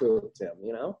Live spooked him,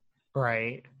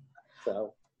 Right.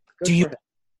 So, do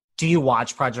you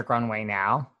watch Project Runway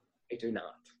now? I do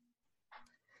not.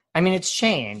 I mean, it's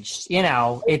changed,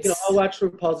 I'll watch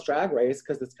RuPaul's Drag Race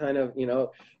because it's kind of,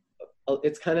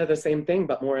 it's kind of the same thing,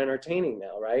 but more entertaining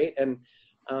now, right? And,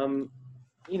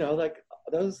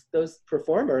 those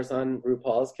performers on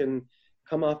RuPaul's can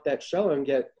come off that show and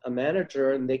get a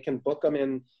manager, and they can book them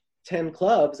in 10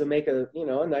 clubs and make a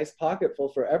nice pocketful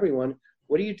for everyone.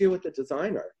 What do you do with the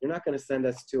designer? You're not going to send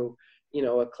us to,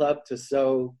 a club to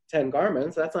sew 10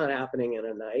 garments. That's not happening in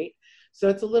a night. So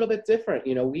it's a little bit different.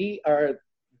 We are a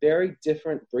very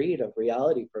different breed of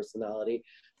reality personality,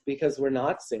 because we're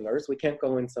not singers. We can't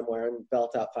go in somewhere and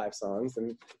belt out 5 songs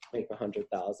and make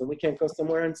 100,000. We can't go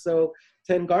somewhere and sew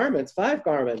 5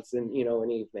 garments in,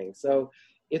 an evening. So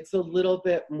it's a little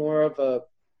bit more of a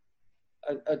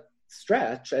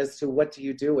stretch as to what do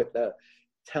you do with the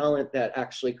talent that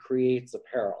actually creates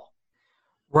apparel.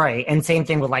 Right. And same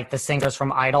thing with the singers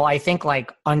from Idol. I think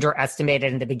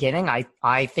underestimated in the beginning.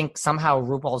 I think somehow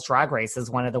RuPaul's Drag Race is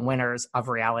one of the winners of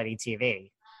reality TV.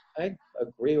 I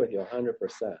agree with you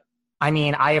 100%. I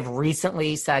mean, I have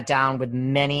recently sat down with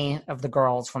many of the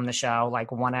girls from the show,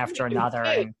 one after another.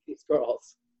 And, these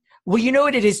girls. Well, you know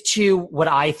what it is too? What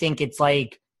I think it's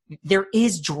there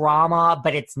is drama,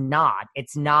 but it's not.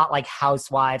 It's not like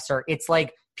Housewives, or it's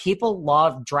people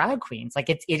love drag queens.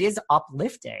 It is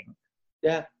uplifting.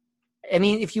 Yeah. I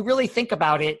mean, if you really think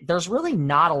about it, there's really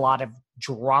not a lot of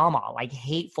drama,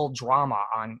 hateful drama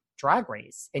on Drag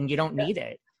Race, and you don't need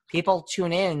it. People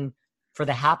tune in for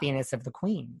the happiness of the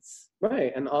queens.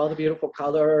 Right, and all the beautiful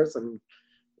colors and,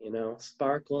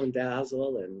 sparkle and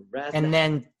dazzle and razzle. And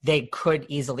then they could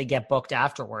easily get booked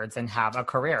afterwards and have a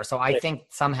career. So I think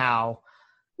somehow...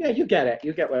 Yeah, you get it.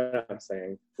 You get what I'm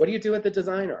saying. What do you do with the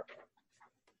designer?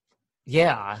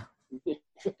 Yeah.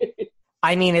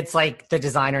 I mean, it's the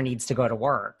designer needs to go to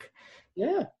work.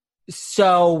 Yeah.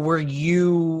 So were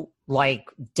you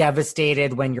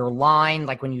devastated when your line,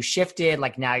 when you shifted,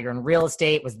 now you're in real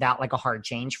estate? Was that a hard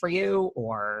change for you,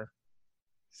 or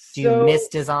do you miss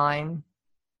design?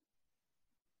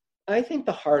 I think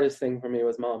the hardest thing for me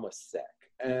was Mom was sick.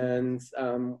 And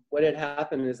what had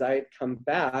happened is I had come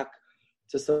back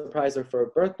to surprise her for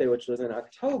her birthday, which was in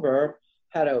October,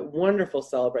 had a wonderful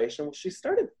celebration. Well, she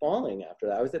started falling after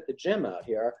that. I was at the gym out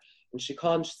here, and she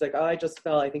called, and she's like, oh, I just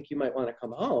fell. I think you might want to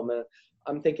come home. And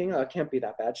I'm thinking, oh, it can't be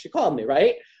that bad. She called me,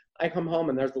 right? I come home,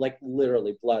 and there's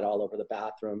literally blood all over the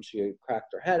bathroom. She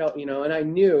cracked her head out, and I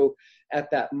knew at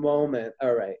that moment,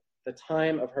 all right, the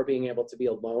time of her being able to be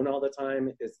alone all the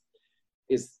time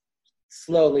is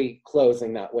slowly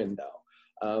closing that window.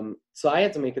 So I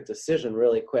had to make a decision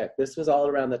really quick. This was all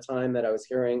around the time that I was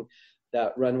hearing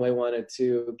that Runway wanted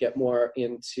to get more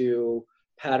into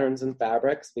patterns and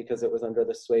fabrics because it was under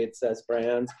the SUEDE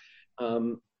brand.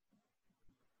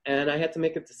 And I had to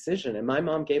make a decision. And my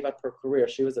mom gave up her career.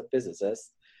 She was a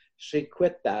physicist. She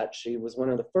quit that. She was one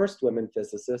of the first women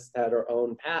physicists, had her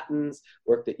own patents,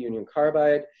 worked at Union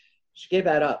Carbide. She gave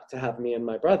that up to have me and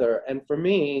my brother. And for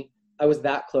me, I was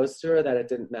that close to her that it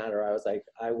didn't matter. I was like,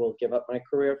 I will give up my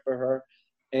career for her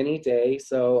any day.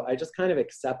 So I just kind of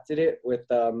accepted it with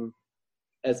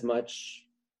as much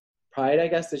pride, I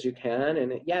guess, as you can.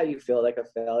 And yeah, you feel like a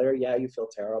failure. Yeah, you feel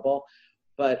terrible.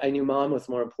 But I knew mom was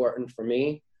more important for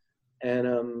me.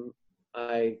 And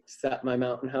I set my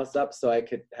mountain house up so I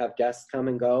could have guests come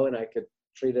and go, and I could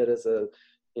treat it as a,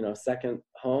 second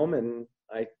home. And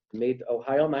I made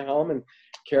Ohio my home and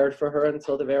cared for her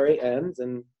until the very end.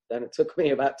 And then it took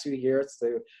me about 2 years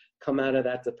to come out of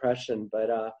that depression. But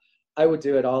I would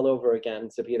do it all over again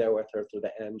to be there with her through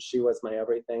the end. She was my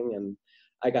everything. And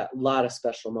I got a lot of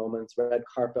special moments, red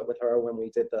carpet with her when we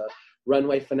did the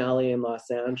Runway finale in Los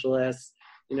Angeles.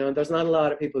 There's not a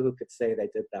lot of people who could say they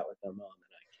did that with their mom,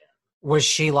 and I can't. Was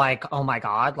she like, oh my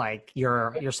God, like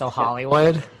you're so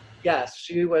Hollywood? Yes,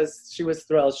 she was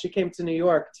thrilled. She came to New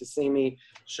York to see me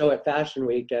show at Fashion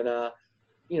Week, and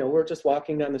we're just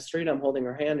walking down the street. I'm holding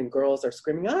her hand, and girls are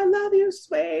screaming, "I love you,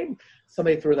 SUEDE!"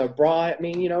 Somebody threw their bra at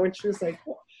me, and she was like,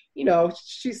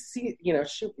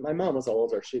 my mom was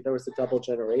older. There was a double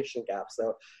generation gap,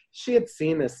 so she had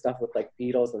seen this stuff with like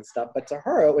Beatles and stuff. But to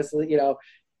her, it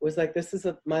was like, this is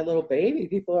my little baby.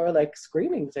 People are like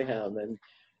screaming to him, and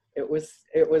it was.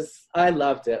 I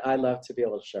loved it. I loved to be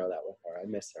able to share that with her. I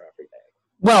miss her every day.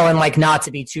 Well, and like not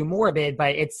to be too morbid,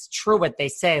 but it's true what they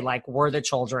say, like we're the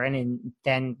children, and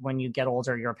then when you get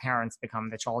older, your parents become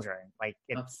the children. Like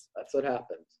that's what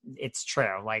happens. It's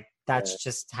true. Like that's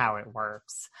just how it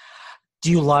works. Do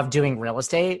you love doing real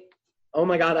estate? Oh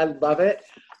my God, I love it.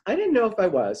 I didn't know if I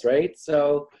was, right?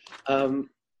 So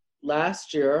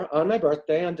last year on my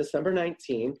birthday on December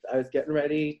 19th, I was getting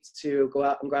ready to go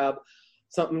out and grab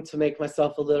something to make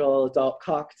myself a little adult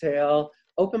cocktail,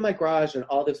 open my garage, and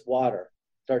all this water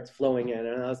starts flowing in.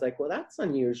 And I was like, well, that's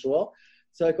unusual.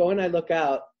 So I go and I look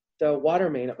out. The water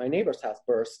main at my neighbor's house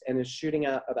burst and is shooting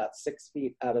out about 6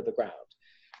 feet out of the ground.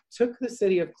 Took the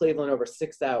city of Cleveland over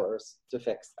 6 hours to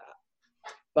fix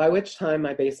that, by which time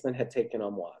my basement had taken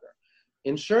on water.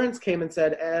 Insurance came and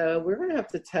said, we're going to have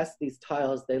to test these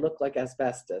tiles. They look like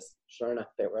asbestos. Sure enough,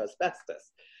 they were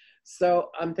asbestos. So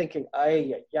I'm thinking,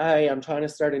 I'm trying to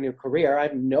start a new career. I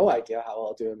have no idea how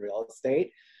I'll do in real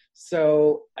estate.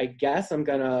 So I guess I'm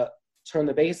going to turn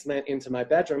the basement into my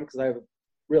bedroom because I have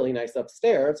really nice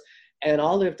upstairs. And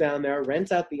I'll live down there,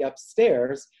 rent out the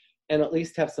upstairs, and at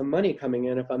least have some money coming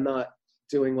in if I'm not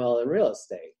doing well in real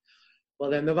estate. Well,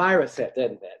 then the virus hit,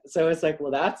 didn't it? So it's like,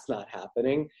 well, that's not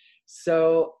happening.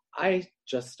 So I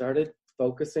just started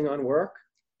focusing on work,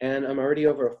 and I'm already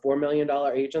over a $4 million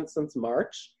agent since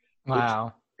March. Wow.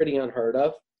 Which is pretty unheard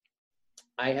of.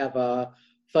 I have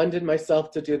funded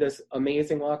myself to do this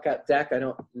amazing walkout deck. I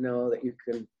don't know that you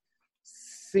can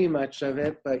see much of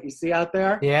it, but you see out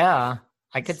there? Yeah,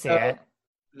 I could see it.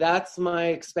 That's my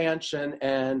expansion,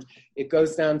 and it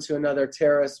goes down to another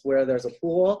terrace where there's a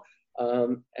pool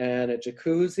and a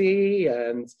jacuzzi,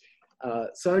 and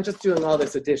so I'm just doing all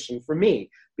this addition for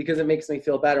me because it makes me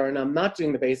feel better. And I'm not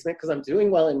doing the basement because I'm doing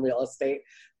well in real estate,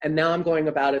 and now I'm going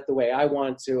about it the way I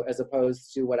want to, as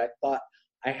opposed to what I thought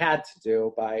I had to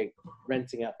do by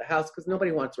renting out the house, because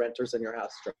nobody wants renters in your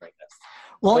house during this.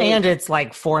 Well, and it's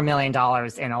like $4 million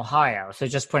in Ohio. So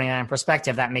just putting that in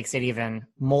perspective, that makes it even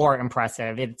more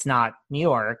impressive. It's not New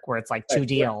York where it's like two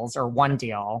deals or one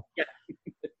deal. Yeah.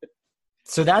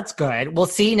 So that's good. Well,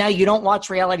 see, now you don't watch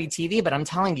reality TV, but I'm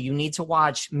telling you, you need to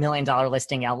watch $1 Million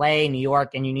Listing LA, New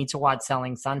York, and you need to watch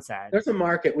Selling Sunset. There's a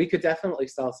market. We could definitely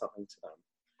sell something to them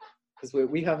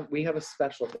because we have a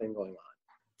special thing going on.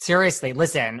 Seriously,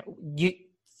 listen,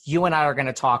 you and I are going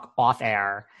to talk off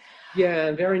air. Yeah,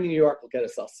 and very New York will get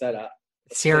us all set up.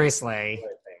 Seriously.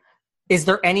 Is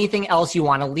there anything else you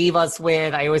want to leave us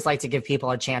with? I always like to give people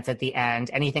a chance at the end.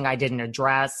 Anything I didn't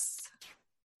address?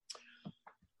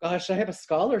 Gosh, I have a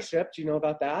scholarship. Do you know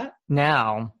about that?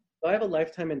 No. So I have a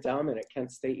lifetime endowment at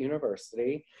Kent State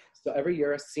University. So every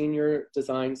year, a senior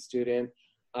design student,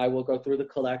 I will go through the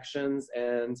collections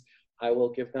and I will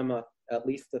give them at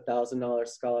least $1,000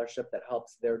 scholarship that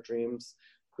helps their dreams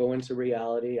go into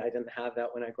reality. I didn't have that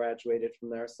when I graduated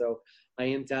from there. So I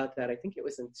endowed that. I think it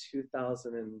was in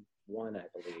 2001, I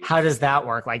believe. How does that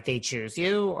work? Like they choose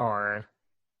you or?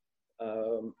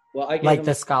 Well, I gave like them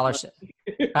the scholarship.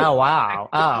 Oh, wow.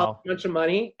 A bunch of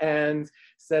money and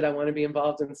said, I want to be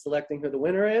involved in selecting who the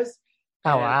winner is.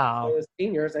 Oh, and wow. so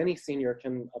seniors, any senior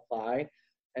can apply.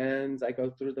 And I go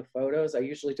through the photos. I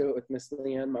usually do it with Miss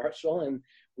Leanne Marshall, and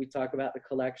we talk about the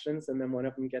collections, and then one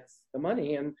of them gets the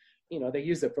money, and, you know, they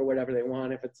use it for whatever they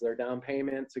want. If it's their down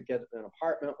payment to get an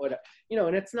apartment, whatever, you know,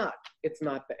 and it's not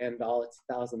the end all. It's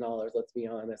 $1,000. Let's be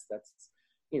honest. That's,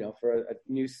 you know, for a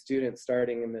new student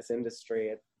starting in this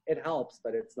industry, it helps,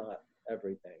 but it's not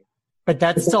everything. But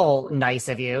that's still nice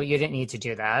of you. You didn't need to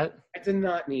do that. I did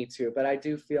not need to, but I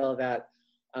do feel that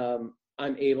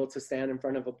I'm able to stand in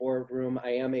front of a boardroom.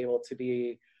 I am able to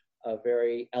be a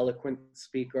very eloquent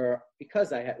speaker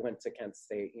because I went to Kent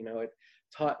State. You know, it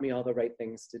taught me all the right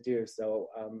things to do. So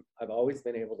I've always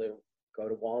been able to go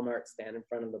to Walmart, stand in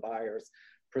front of the buyers,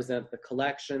 present the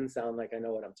collection, sound like I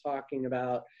know what I'm talking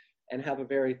about, and have a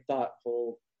very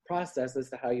thoughtful process as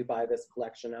to how you buy this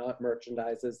collection, how it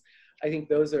merchandises. I think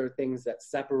those are things that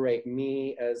separate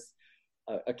me as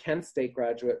a Kent State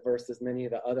graduate versus many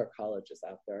of the other colleges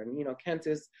out there. And, you know, Kent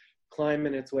is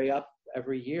climbing its way up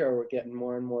every year. We're getting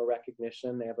more and more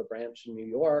recognition. They have a branch in New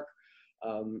York.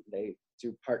 They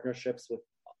do partnerships with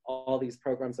all these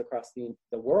programs across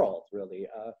the world, really.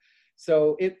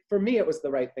 So for me, it was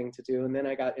the right thing to do. And then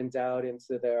I got endowed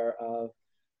into their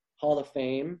Hall of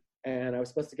Fame. And I was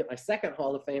supposed to get my second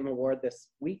Hall of Fame award this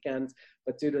weekend,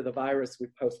 but due to the virus, we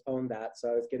postponed that.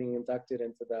 So I was getting inducted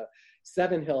into the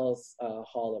Seven Hills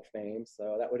Hall of Fame.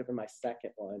 So that would have been my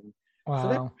second one. Wow. So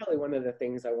that's probably one of the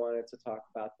things I wanted to talk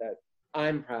about that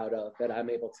I'm proud of, that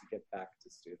I'm able to give back to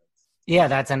students. Yeah,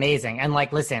 that's amazing. And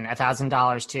like, listen,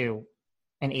 $1,000 to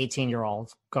an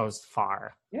 18-year-old goes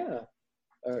far. Yeah,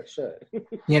 it should.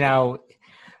 You know,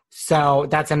 so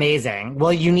that's amazing.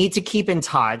 Well, you need to keep in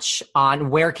touch on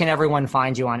where can everyone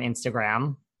find you on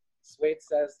Instagram?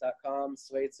 SUEDEsays.com.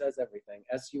 Suede says everything.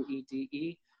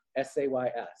 SUEDESAYS.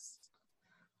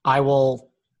 I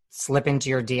will slip into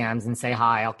your DMs and say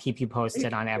hi. I'll keep you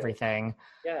posted on everything.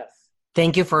 Yes.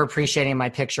 Thank you for appreciating my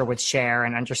picture with Cher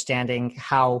and understanding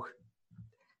how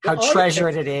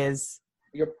treasured it is.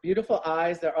 Your beautiful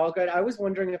eyes, they're all good. I was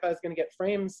wondering if I was going to get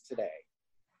frames today.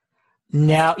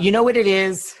 No, you know what it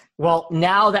is? Well,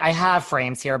 now that I have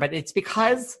frames here, but it's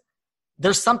because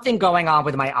there's something going on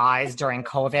with my eyes during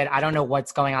COVID. I don't know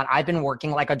what's going on. I've been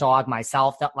working like a dog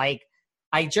myself that like,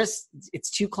 it's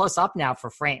too close up now for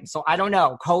frames. So I don't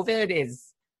know. COVID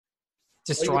is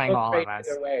destroying all of us.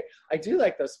 Either way. I do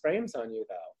like those frames on you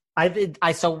though.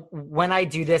 So when I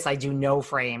do this, I do no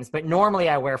frames, but normally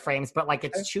I wear frames, but like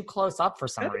it's too close up for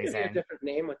some reason. I think a different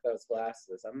name with those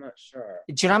glasses. I'm not sure.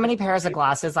 Do you know how many pairs of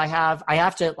glasses I have? I'll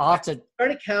have to. I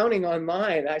started counting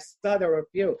online. I saw there were a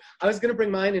few. I was going to bring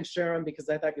mine and share them because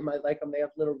I thought you might like them. They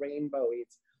have little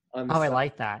rainbowies on the side. I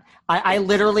like that. I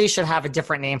literally should have a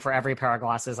different name for every pair of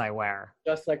glasses I wear.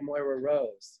 Just like Moira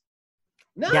Rose.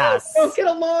 No, yes. Don't get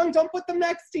along. Don't put them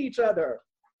next to each other.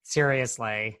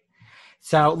 Seriously.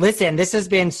 So listen, this has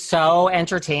been so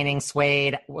entertaining,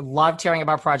 Suede. Loved hearing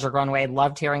about Project Runway.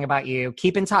 Loved hearing about you.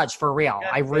 Keep in touch for real.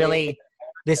 Yeah,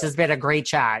 this has been a great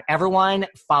chat. Everyone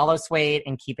follow Suede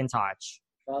and keep in touch.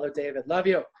 Follow David. Love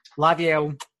you. Love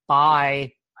you.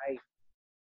 Bye. Bye.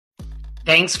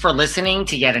 Thanks for listening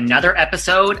to yet another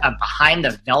episode of Behind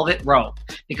the Velvet Rope.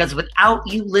 Because without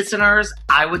you listeners,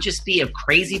 I would just be a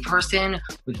crazy person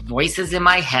with voices in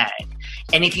my head.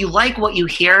 And if you like what you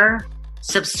hear,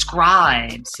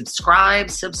 subscribe on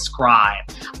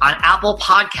Apple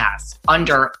Podcasts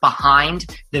under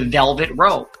Behind the Velvet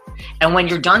Rope. And when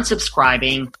you're done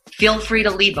subscribing, feel free to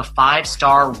leave a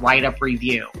 5-star write-up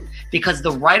review because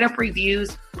the write-up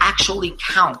reviews actually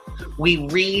count. We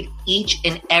read each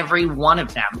and every one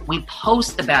of them. We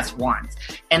post the best ones,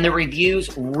 and the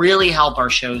reviews really help our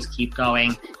shows keep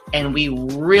going. And we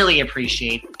really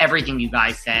appreciate everything you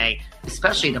guys say,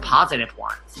 especially the positive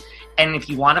ones. And if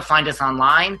you want to find us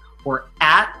online, we're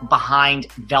at Behind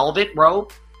Velvet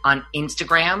Rope on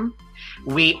Instagram.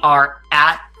 We are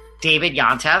at David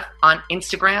Yontef on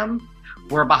Instagram.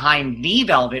 We're Behind the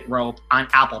Velvet Rope on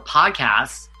Apple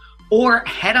Podcasts. Or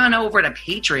head on over to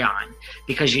Patreon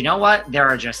because you know what? There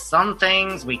are just some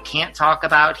things we can't talk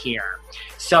about here.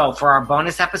 So for our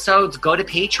bonus episodes, go to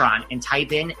Patreon and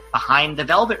type in Behind the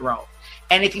Velvet Rope.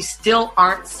 And if you still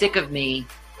aren't sick of me,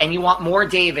 and you want more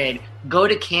David, go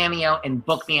to Cameo and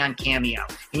book me on Cameo.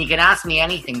 And you can ask me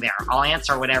anything there. I'll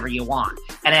answer whatever you want.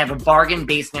 And I have a bargain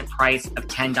basement price of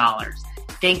 $10.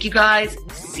 Thank you guys.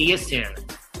 See you soon.